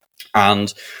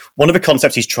 And one of the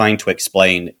concepts he's trying to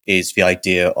explain is the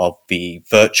idea of the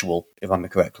virtual, if I remember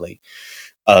correctly.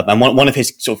 And one of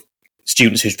his sort of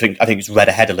students, I think who's read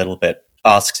ahead a little bit,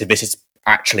 asks if this is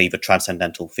actually the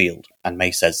transcendental field. And May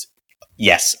says,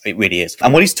 yes, it really is.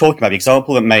 And what he's talking about, the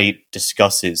example that May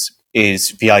discusses,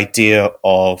 is the idea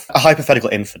of a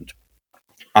hypothetical infant.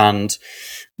 And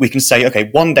we can say, okay,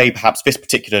 one day perhaps this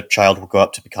particular child will grow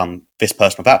up to become this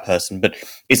person or that person, but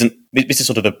this is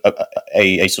sort of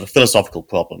a sort of philosophical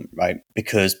problem, right?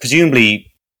 Because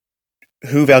presumably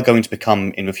who they're going to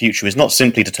become in the future is not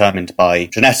simply determined by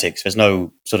genetics. There's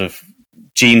no sort of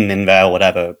gene in there or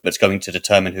whatever that's going to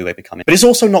determine who they become. But it's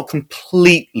also not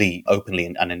completely openly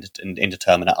and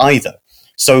indeterminate either.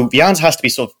 So the answer has to be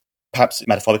sort of perhaps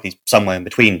metaphorically somewhere in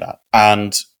between that.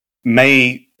 And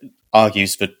May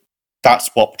argues that that's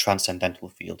what the transcendental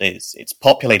field is. It's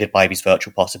populated by these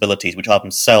virtual possibilities, which are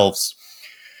themselves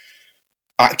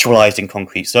actualized in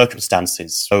concrete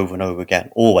circumstances over and over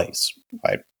again, always,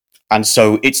 right? And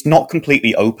so it's not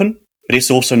completely open, but it's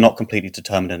also not completely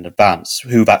determined in advance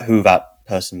who that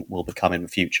person will become in the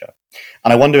future.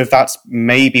 And I wonder if that's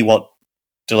maybe what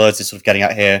Deleuze is sort of getting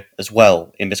at here as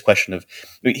well, in this question of,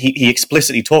 he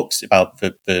explicitly talks about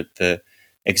the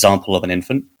example of an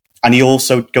infant, and he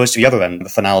also goes to the other end, the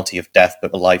finality of death,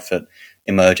 but the life that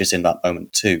emerges in that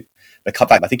moment too.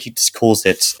 I think he just calls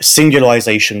it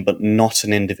singularization, but not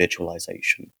an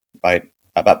individualization, right?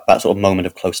 That sort of moment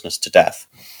of closeness to death.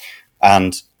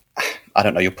 And I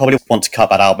don't know, you'll probably want to cut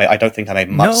that out. I don't think that made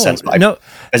much sense. But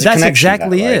that's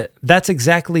exactly it. That's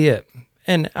exactly it.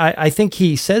 And I think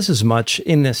he says as much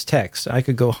in this text. I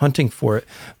could go hunting for it,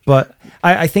 but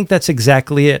I think that's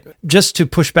exactly it. Just to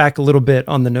push back a little bit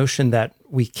on the notion that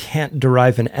we can't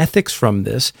derive an ethics from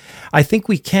this, I think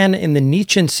we can in the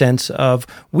Nietzschean sense of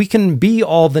we can be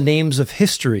all the names of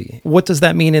history. What does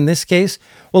that mean in this case?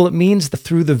 Well, it means that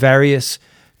through the various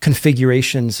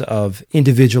configurations of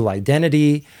individual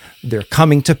identity, they're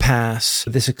coming to pass,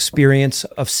 this experience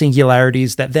of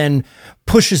singularities that then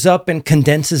pushes up and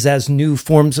condenses as new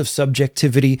forms of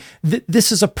subjectivity.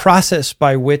 This is a process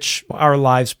by which our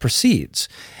lives proceeds.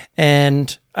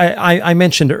 And I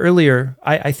mentioned earlier,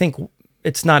 I think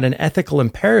it's not an ethical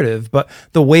imperative, but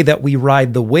the way that we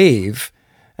ride the wave,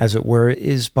 as it were,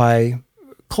 is by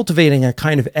cultivating a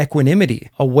kind of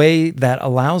equanimity, a way that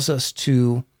allows us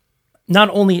to not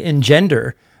only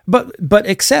engender, but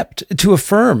accept, to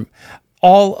affirm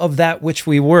all of that which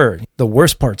we were, the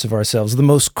worst parts of ourselves, the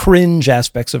most cringe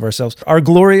aspects of ourselves, our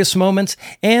glorious moments,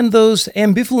 and those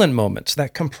ambivalent moments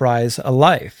that comprise a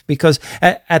life. Because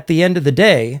at the end of the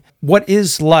day, what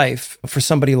is life for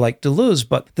somebody like Deleuze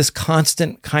but this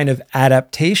constant kind of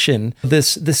adaptation,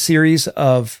 this series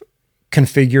of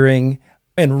configuring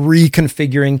and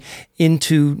reconfiguring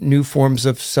into new forms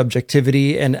of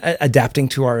subjectivity and adapting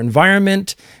to our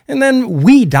environment. And then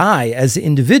we die as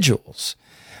individuals.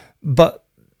 But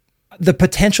the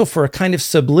potential for a kind of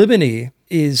sublimity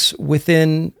is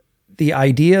within the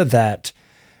idea that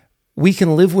we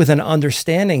can live with an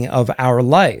understanding of our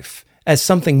life as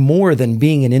something more than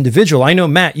being an individual. I know,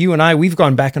 Matt, you and I, we've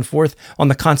gone back and forth on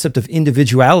the concept of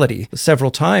individuality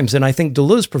several times, and I think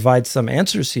Deleuze provides some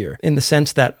answers here in the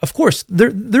sense that, of course,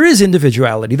 there is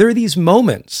individuality. There are these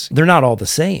moments. They're not all the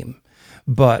same,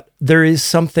 but there is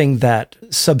something that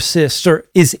subsists or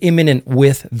is immanent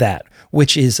with that,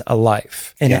 which is a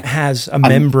life. And it has a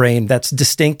membrane that's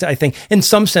distinct, I think, in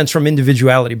some sense from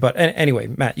individuality. But anyway,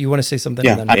 Matt, you want to say something?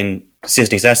 Yeah, in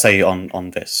Cisney's essay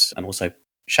on this, and also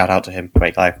shout out to him,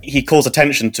 great guy. He calls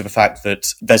attention to the fact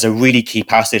that there's a really key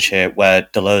passage here where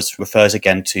Deleuze refers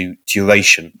again to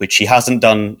duration, which he hasn't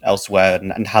done elsewhere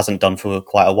and hasn't done for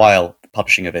quite a while, the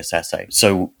publishing of this essay.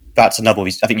 So that's another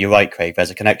reason. I think you're right, Craig.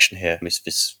 There's a connection here.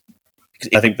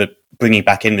 I think that bringing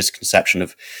back in this conception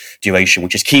of duration,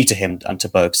 which is key to him and to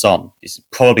Bergson, I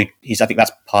think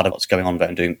that's part of what's going on there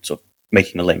and doing sort of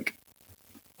making the link.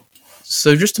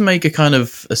 So just to make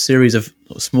a series of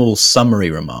small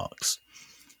summary remarks.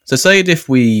 So say if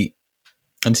we,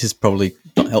 and this is probably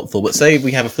not helpful, but say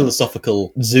we have a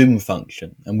philosophical zoom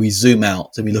function and we zoom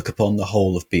out and we look upon the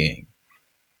whole of being.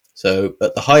 So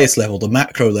at the highest level, the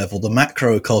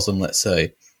macrocosm, let's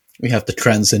say, we have the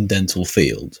transcendental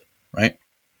field, right?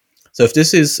 So if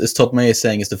this is, as Todd May is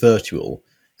saying, is the virtual,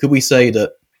 could we say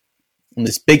that in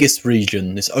this biggest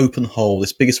region, this open hole,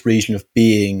 this biggest region of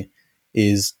being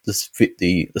is the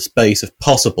space of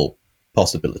possible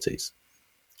possibilities,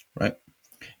 right?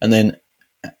 And then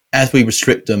as we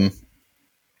restrict them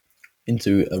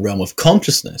into a realm of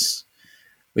consciousness,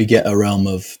 we get a realm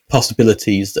of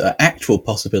possibilities that are actual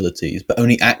possibilities, but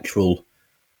only actual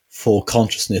for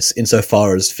consciousness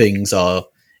insofar as things are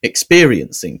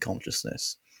experiencing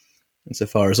consciousness.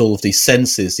 Insofar as all of these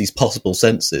senses, these possible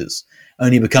senses,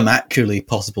 only become actually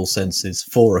possible senses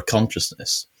for a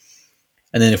consciousness.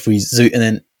 And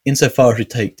then insofar as we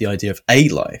take the idea of a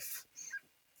life,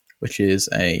 which is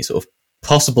a sort of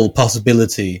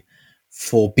possibility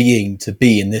for being to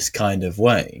be in this kind of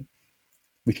way,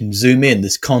 we can zoom in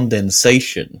this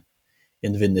condensation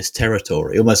within this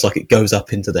territory, almost like it goes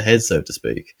up into the head, so to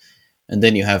speak. And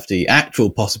then you have the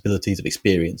actual possibilities of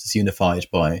experience as unified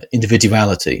by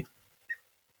individuality.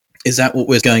 Is that what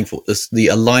we're going for?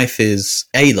 A life,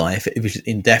 which is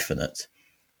indefinite,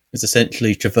 is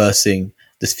essentially traversing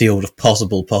this field of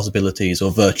possible possibilities or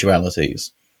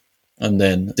virtualities. And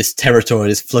then this territory,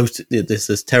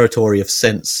 this territory of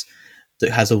sense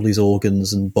that has all these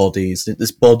organs and bodies,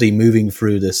 this body moving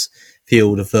through this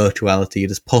field of virtuality,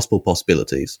 this possible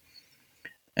possibilities.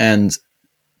 And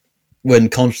when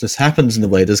consciousness happens in the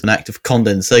way, there's an act of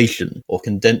condensation or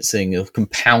condensing or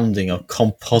compounding or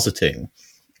compositing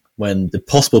when the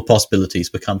possible possibilities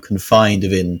become confined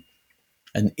within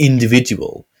an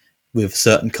individual with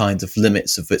certain kinds of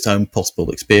limits of its own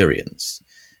possible experience.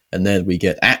 And then we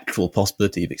get actual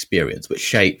possibility of experience, which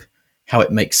shape how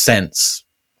it makes sense,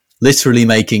 literally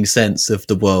making sense of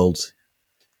the world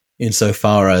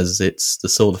insofar as it's the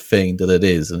sort of thing that it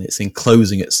is, and it's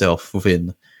enclosing itself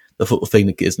within the sort of thing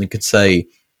that is. And you could say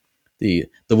the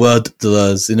word that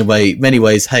Deleuze, in a way, many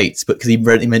ways hates, but because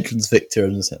he mentions Victor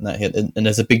and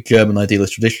there's a big German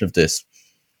idealist tradition of this,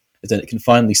 is then it can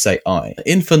finally say I.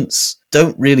 Infants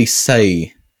don't really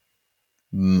say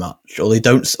much, or they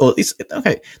don't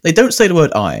say the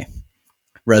word I.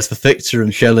 Whereas for Fichte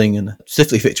and Schelling, and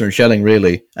specifically Fichte and Schelling,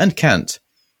 really, and Kant,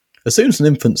 as soon as an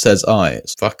infant says I,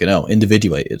 it's fucking hell,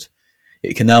 individuated.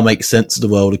 It can now make sense of the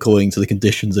world according to the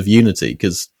conditions of unity,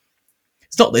 because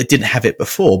it's not that it didn't have it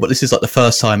before, but this is like the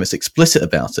first time it's explicit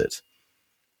about it.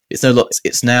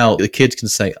 It's now the kid can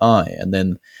say I, and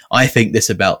then I think this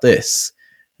about this.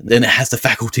 And then it has the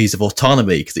faculties of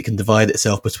autonomy, because it can divide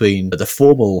itself between the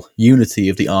formal unity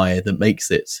of the I that makes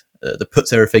it, that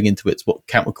puts everything into its, what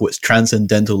Kant would call its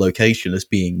transcendental location as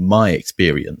being my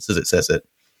experience, as it says it,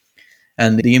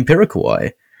 and the empirical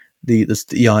I, the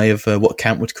I of what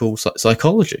Kant would call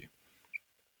psychology.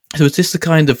 So is this the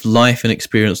kind of life and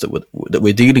experience that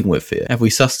we're dealing with here? Have we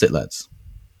sussed it, lads?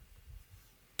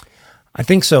 I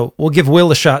think so. We'll give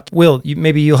Will a shot. Will,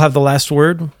 maybe you'll have the last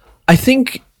word? I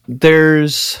think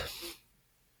there's,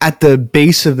 at the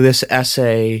base of this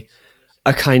essay,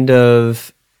 a kind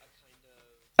of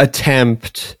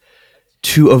attempt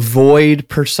to avoid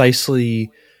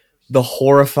precisely the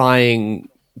horrifying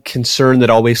concern that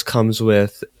always comes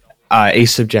with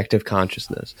asubjective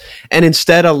consciousness, and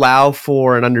instead allow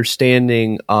for an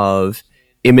understanding of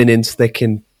immanence that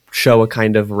can show a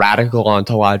kind of radical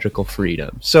ontological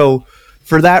freedom. So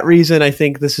for that reason, I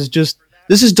think this is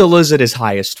Deleuze at his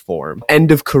highest form.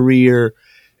 End of career,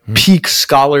 peak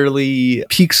scholarly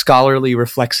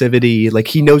reflexivity. Like,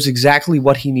 he knows exactly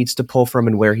what he needs to pull from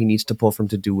and where he needs to pull from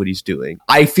to do what he's doing.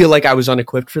 I feel like I was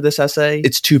unequipped for this essay.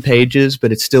 It's 2 pages,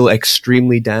 but it's still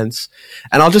extremely dense.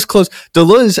 And I'll just close.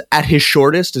 Deleuze at his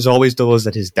shortest is always Deleuze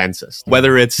at his densest.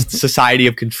 Whether it's Society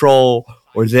of Control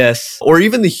or this, or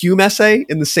even the Hume essay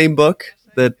in the same book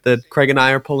that Craig and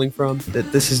I are pulling from,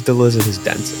 that this is Deleuze at his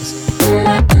densest.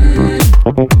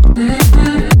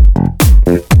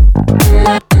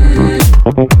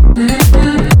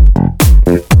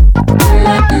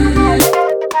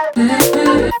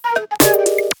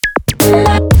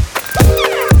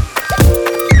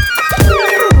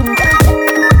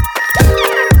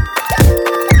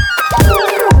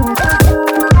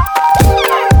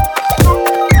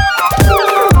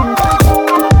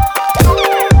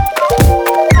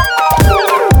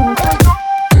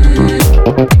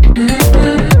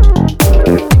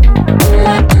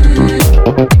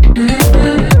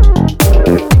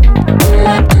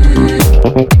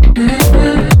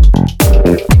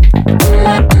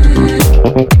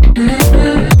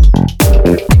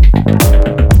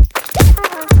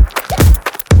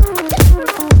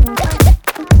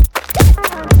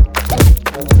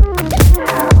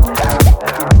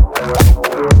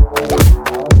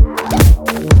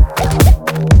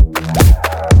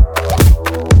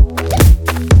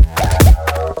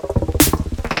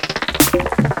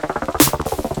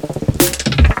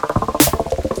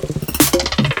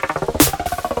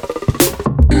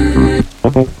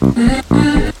 Okay.